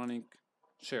machine is running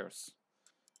shares.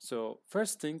 So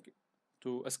first thing,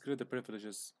 to escalate the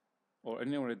privileges or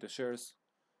enumerate the shares,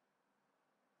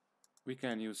 we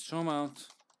can use show mount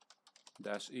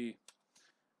 -e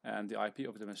and the IP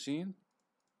of the machine.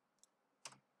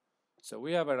 So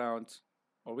we have around,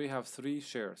 or we have 3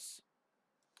 shares.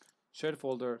 Share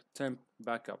folder, temp,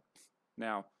 backup.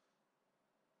 Now,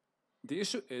 the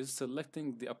issue is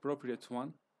selecting the appropriate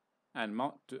one and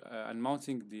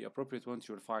mounting the appropriate one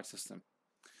to your file system.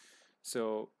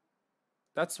 So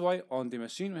that's why on the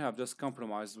machine we have just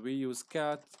compromised. We use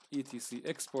cat etc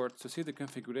export to see the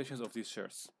configurations of these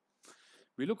shares.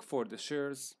 We look for the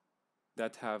shares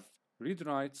that have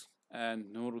read-write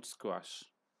and no-root squash.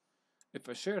 If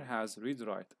a share has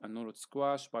read-write and no-root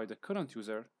squash by the current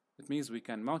user, it means we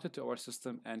can mount it to our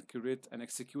system and create an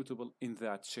executable in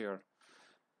that share.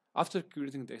 After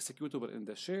creating the executable in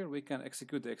the share, we can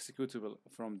execute the executable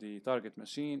from the target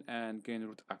machine and gain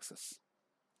root access.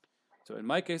 So in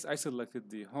my case, I selected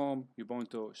the home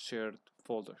Ubuntu shared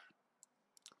folder.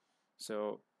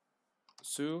 So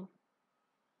sudo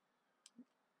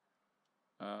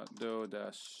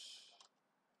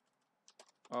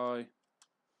 -i.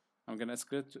 I'm gonna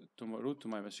escalate to my root to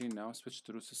my machine now, switch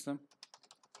to root system,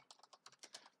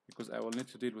 because I will need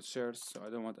to deal with shares, so I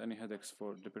don't want any headaches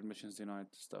for the permissions denied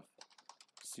stuff.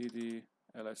 cd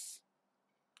ls.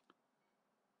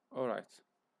 All right.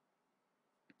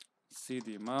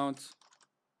 cd mount.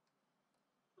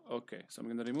 Okay, so I'm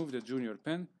gonna remove the junior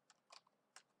pin.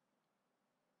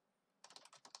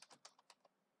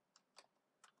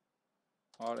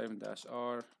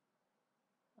 rm-r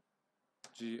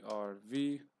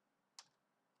grv,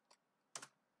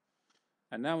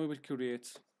 and now we will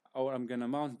create, or I'm gonna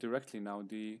mount directly now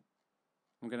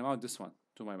I'm gonna mount this one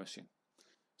to my machine.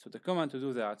 So the command to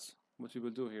do that, what we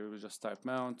will do here, we will just type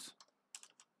mount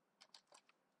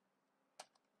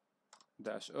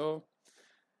 -o.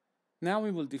 Now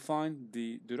we will define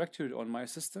the directory on my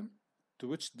system to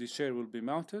which the share will be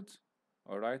mounted,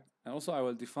 all right? And also I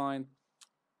will define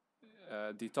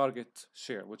the target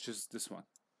share, which is this one.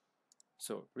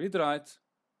 So read write,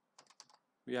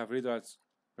 we have read write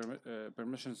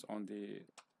permissions on the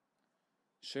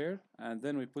share, and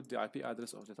then we put the IP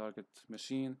address of the target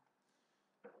machine,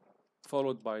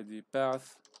 followed by the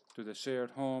path to the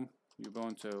shared home,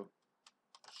 Ubuntu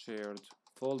shared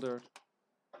folder,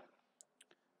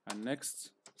 and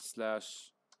next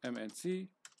 /mnt.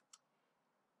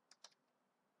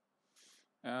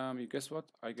 You guess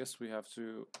what? I guess we have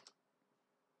to.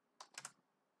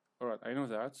 Alright, I know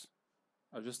that.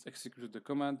 I just executed the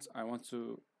command. I want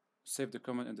to save the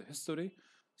command in the history,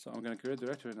 so I'm going to create a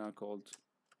directory now called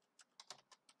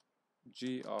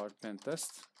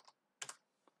grpentest,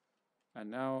 and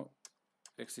now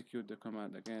execute the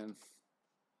command again,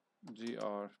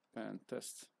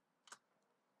 grpentest.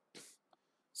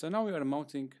 So now we are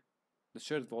mounting the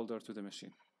shared folder to the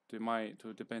machine,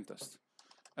 to the pentest.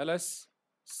 ls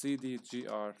cd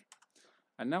gr,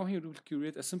 and now here we will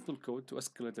create a simple code to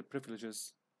escalate the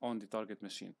privileges on the target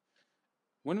machine.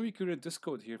 When we create this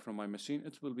code here from my machine,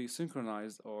 it will be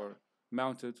synchronized or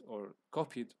mounted or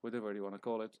copied, whatever you want to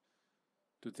call it,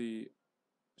 to the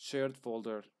shared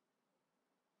folder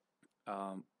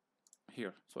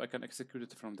here, so I can execute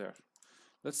it from there.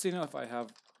 Let's see now if I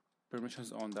have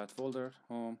permissions on that folder,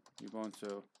 home,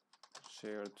 Ubuntu,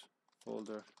 shared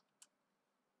folder.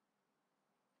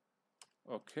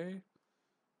 Okay,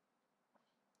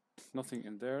 nothing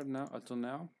in there now until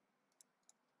now.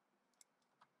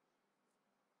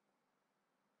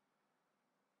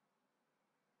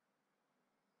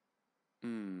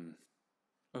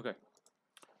 Okay,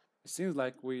 it seems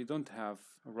like we don't have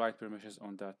write permissions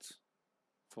on that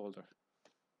folder.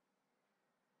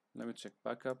 Let me check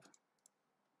backup.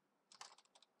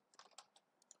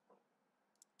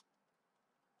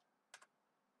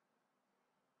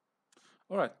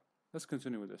 All right, let's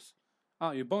continue with this.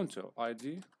 Ubuntu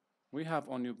ID, we have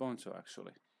on Ubuntu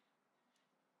actually.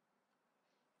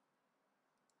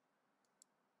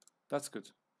 That's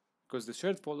good, because the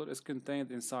shared folder is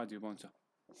contained inside Ubuntu.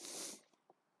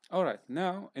 All right,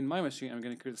 now in my machine, I'm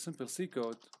going to create a simple C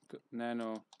code,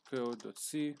 nano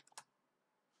code.c,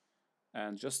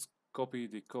 and just copy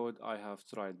the code I have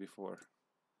tried before.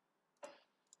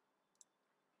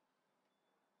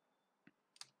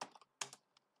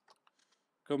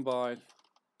 Compile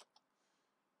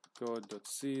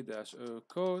code.c-o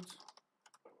code.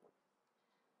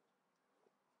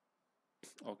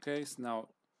 Okay, so now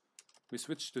we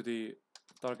switch to the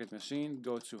target machine,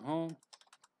 go to home,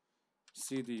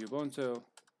 cd Ubuntu,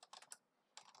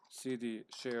 cd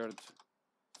shared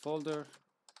folder.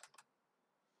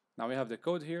 Now we have the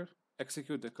code here,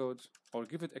 execute the code, or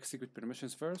give it execute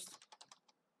permissions first.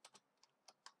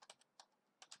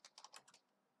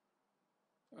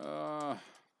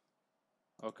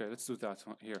 Okay, let's do that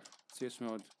one here.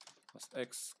 chmod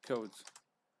 +x code,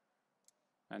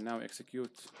 and now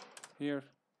execute here.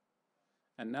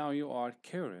 And now you are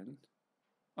Karen.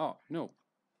 Oh no,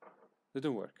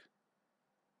 didn't work.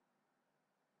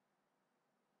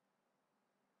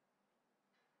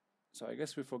 So I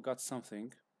guess we forgot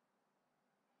something.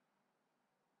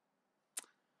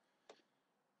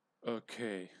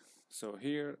 Okay, so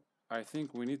here I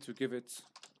think we need to give it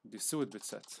the SUID bit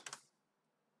set.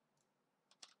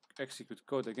 Execute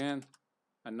code again,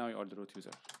 and now you are the root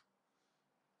user.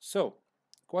 So,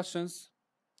 questions?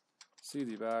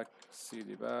 cd back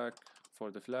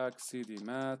for the flag, cd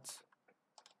mat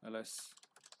ls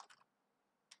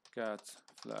cat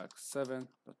flag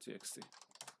 7.txt.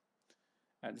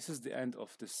 And this is the end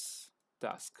of this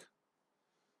task.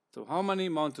 So how many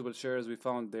mountable shares we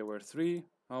found? There were 3.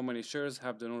 How many shares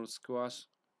have the node squash?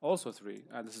 Also 3,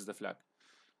 and this is the flag.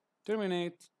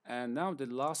 Terminate, and now the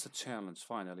last challenge,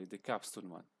 finally, the capstone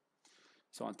one.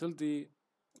 So until the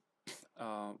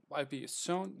IP is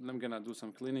shown, I'm gonna do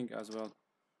some cleaning as well.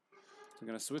 So I'm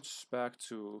gonna switch back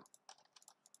to,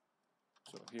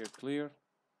 so here clear.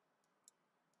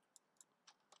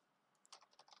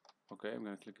 Okay, I'm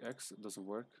gonna click X, it doesn't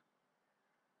work.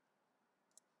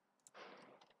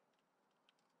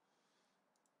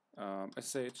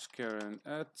 sh Karen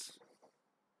at.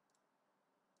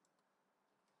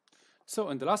 So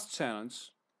in the last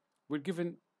challenge, we're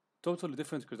given totally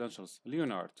different credentials.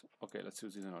 Leonard. Okay, let's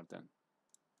use Leonard then.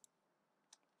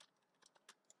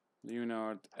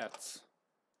 Leonard at.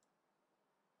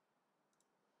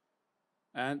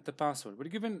 And the password. We're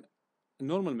given a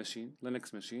normal machine,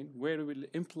 Linux machine, where we will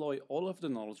employ all of the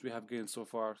knowledge we have gained so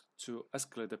far to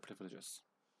escalate the privileges.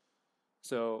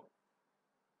 So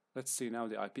let's see now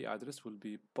the IP address will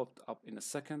be popped up in a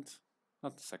second.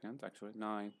 Not a second, actually.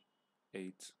 9,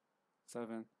 8,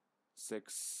 7,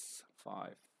 6,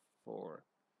 5, 4,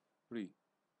 3,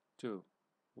 2,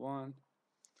 1.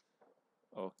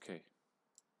 Okay.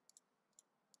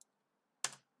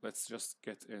 Let's just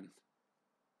get in.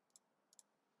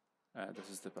 This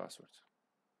is the password.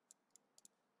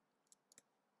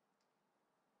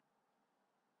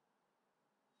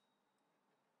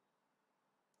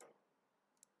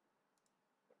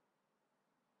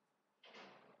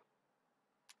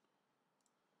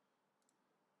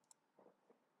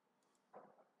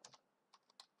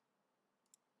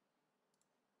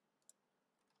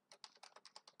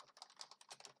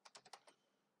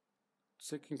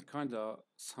 Taking kinda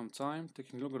some time,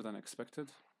 taking longer than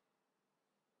expected.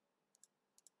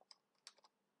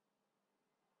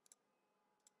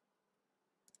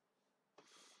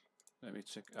 Let me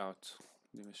check out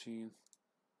the machine.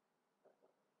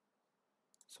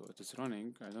 So it is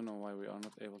running. I don't know why we are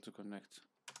not able to connect.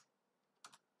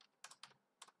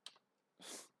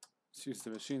 Since the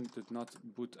machine did not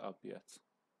boot up yet.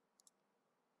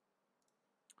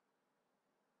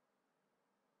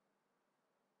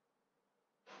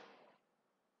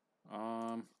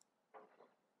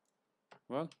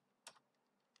 Well,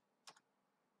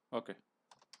 okay.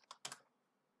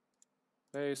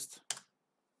 Paste.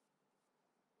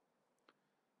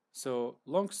 So,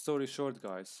 long story short,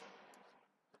 guys,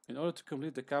 in order to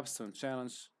complete the Capstone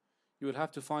challenge, you will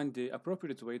have to find the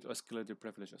appropriate way to escalate your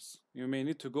privileges. You may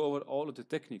need to go over all of the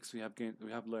techniques we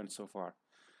have learned so far.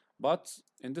 But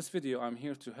in this video, I'm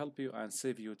here to help you and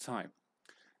save you time.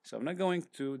 So I'm not going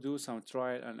to do some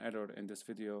trial and error in this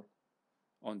video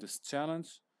on this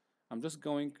challenge. I'm just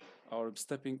going or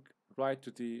stepping right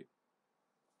to the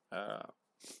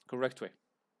correct way,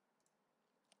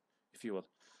 if you will.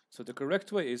 So the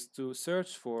correct way is to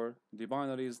search for the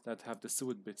binaries that have the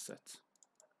SUID bit set.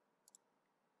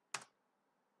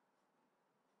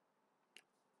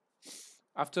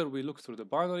 After we look through the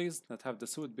binaries that have the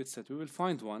SUID bit set, we will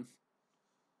find one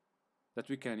that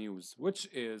we can use, which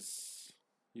is,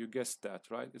 you guessed that,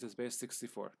 right? It is base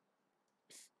 64.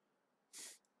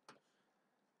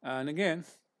 And again,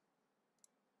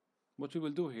 what we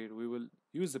will do here, we will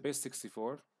use the base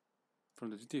 64 from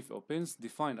the GTFO pins,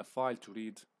 define a file to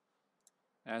read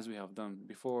as we have done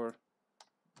before,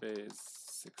 base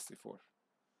 64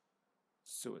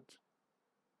 SUID.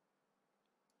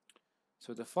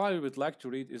 So the file we would like to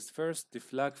read is first the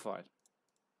flag file.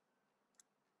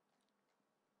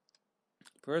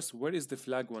 First, where is the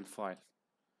flag1 file?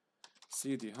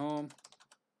 cd home,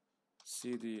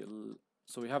 cd,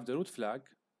 so we have the root flag,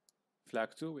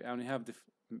 flag2, we only have the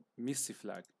messy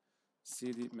flag,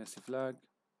 cd messy flag,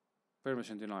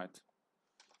 permission denied,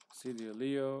 cd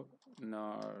leo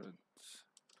nard.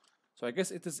 So I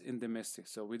guess it is in the messy.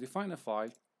 So we define a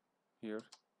file here,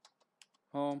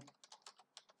 home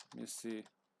messy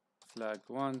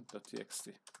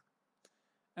flag1.txt,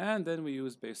 and then we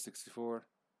use base 64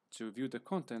 to view the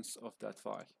contents of that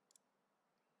file.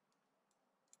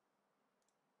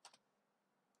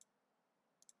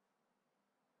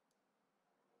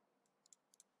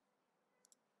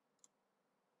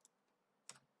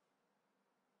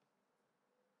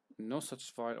 No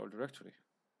such file or directory.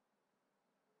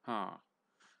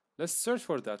 Let's search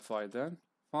for that file then.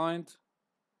 Find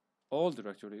all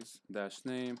directories, dash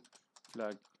name,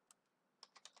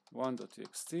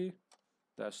 flag1.txt,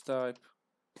 dash type,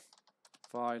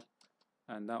 file,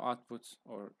 and now output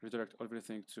or redirect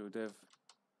everything to dev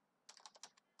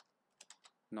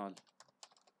null.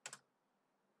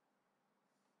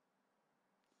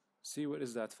 See, where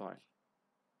is that file?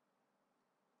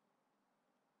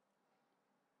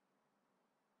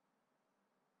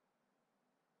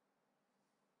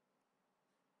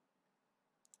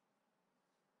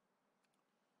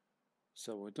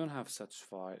 So we don't have such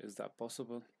file. Is that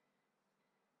possible?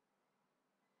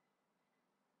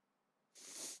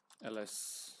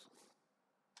 ls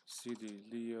cd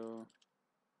leo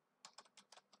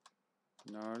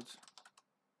nard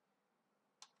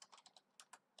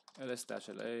ls-la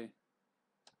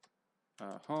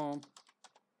home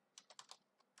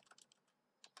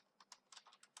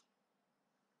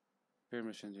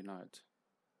permission denied.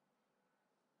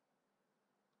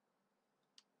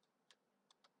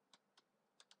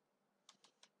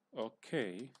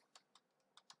 Okay,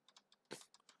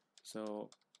 So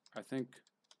I think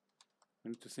we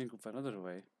need to think of another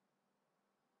way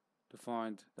to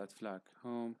find that flag.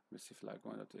 Home, missy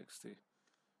flag1.txt.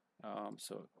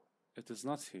 So it is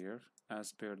not here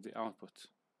as per the output.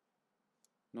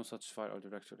 No such file or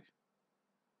directory.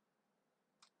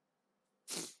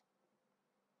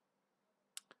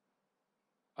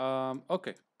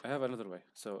 Okay, I have another way.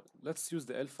 So let's use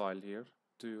the L file here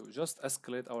to just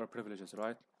escalate our privileges,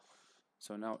 right?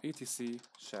 So now etc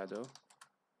shadow,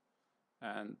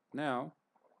 and now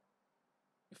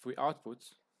if we output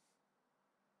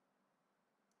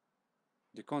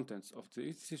the contents of the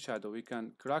etc shadow, we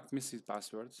can crack Missy's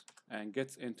passwords and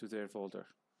get into their folder.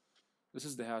 This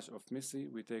is the hash of Missy.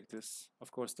 We take this,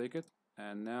 of course, take it,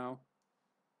 and now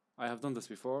I have done this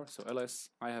before. So ls,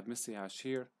 I have Missy hash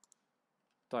here.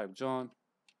 Type John.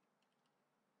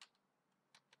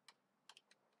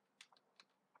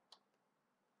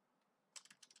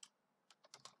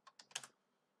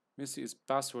 Missy is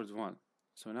password 1.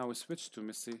 So now we switch to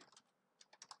Missy.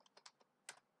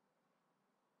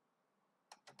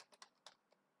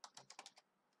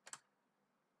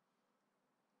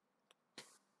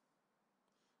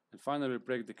 And finally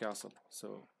break the castle.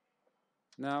 So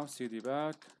now cd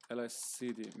back, ls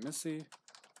cd Missy,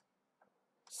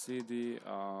 cd,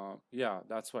 yeah,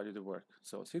 that's why it did work.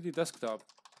 So cd desktop,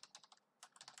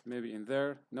 maybe in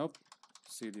there, nope.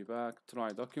 Cd back, try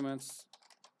documents,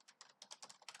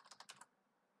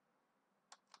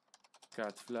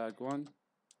 cat flag 1,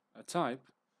 a type,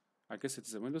 I guess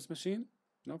it's a Windows machine,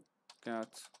 nope, cat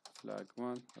flag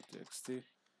 1.txt,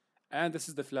 and this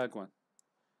is the flag 1.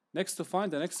 Next, to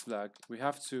find the next flag, we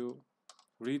have to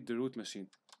read the root machine,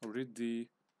 or read the,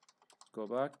 go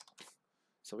back.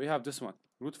 So we have this one,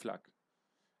 root flag.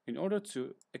 In order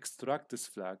to extract this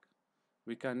flag,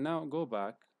 we can now go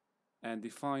back and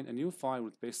define a new file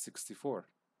with base64.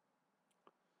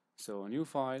 So a new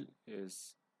file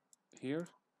is here.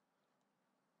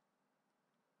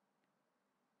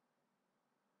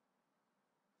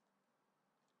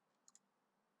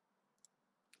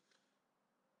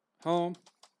 Home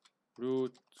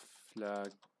root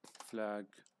flag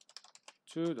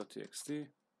 2.txt,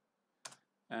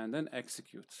 and then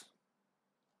execute.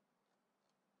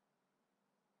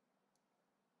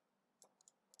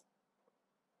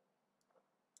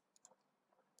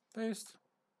 Paste,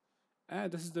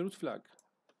 and this is the root flag,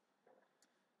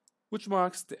 which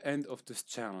marks the end of this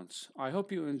challenge. I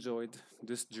hope you enjoyed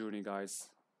this journey, guys,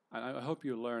 and I hope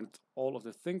you learned all of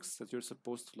the things that you're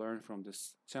supposed to learn from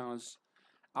this challenge.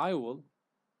 I will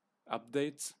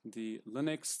update the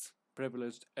Linux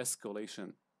privileged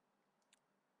escalation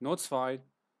notes file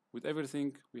with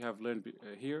everything we have learned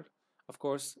here. Of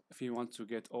course, if you want to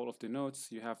get all of the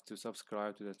notes, you have to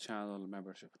subscribe to the channel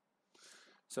membership.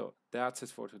 So that's it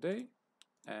for today,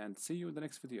 and see you in the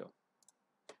next video.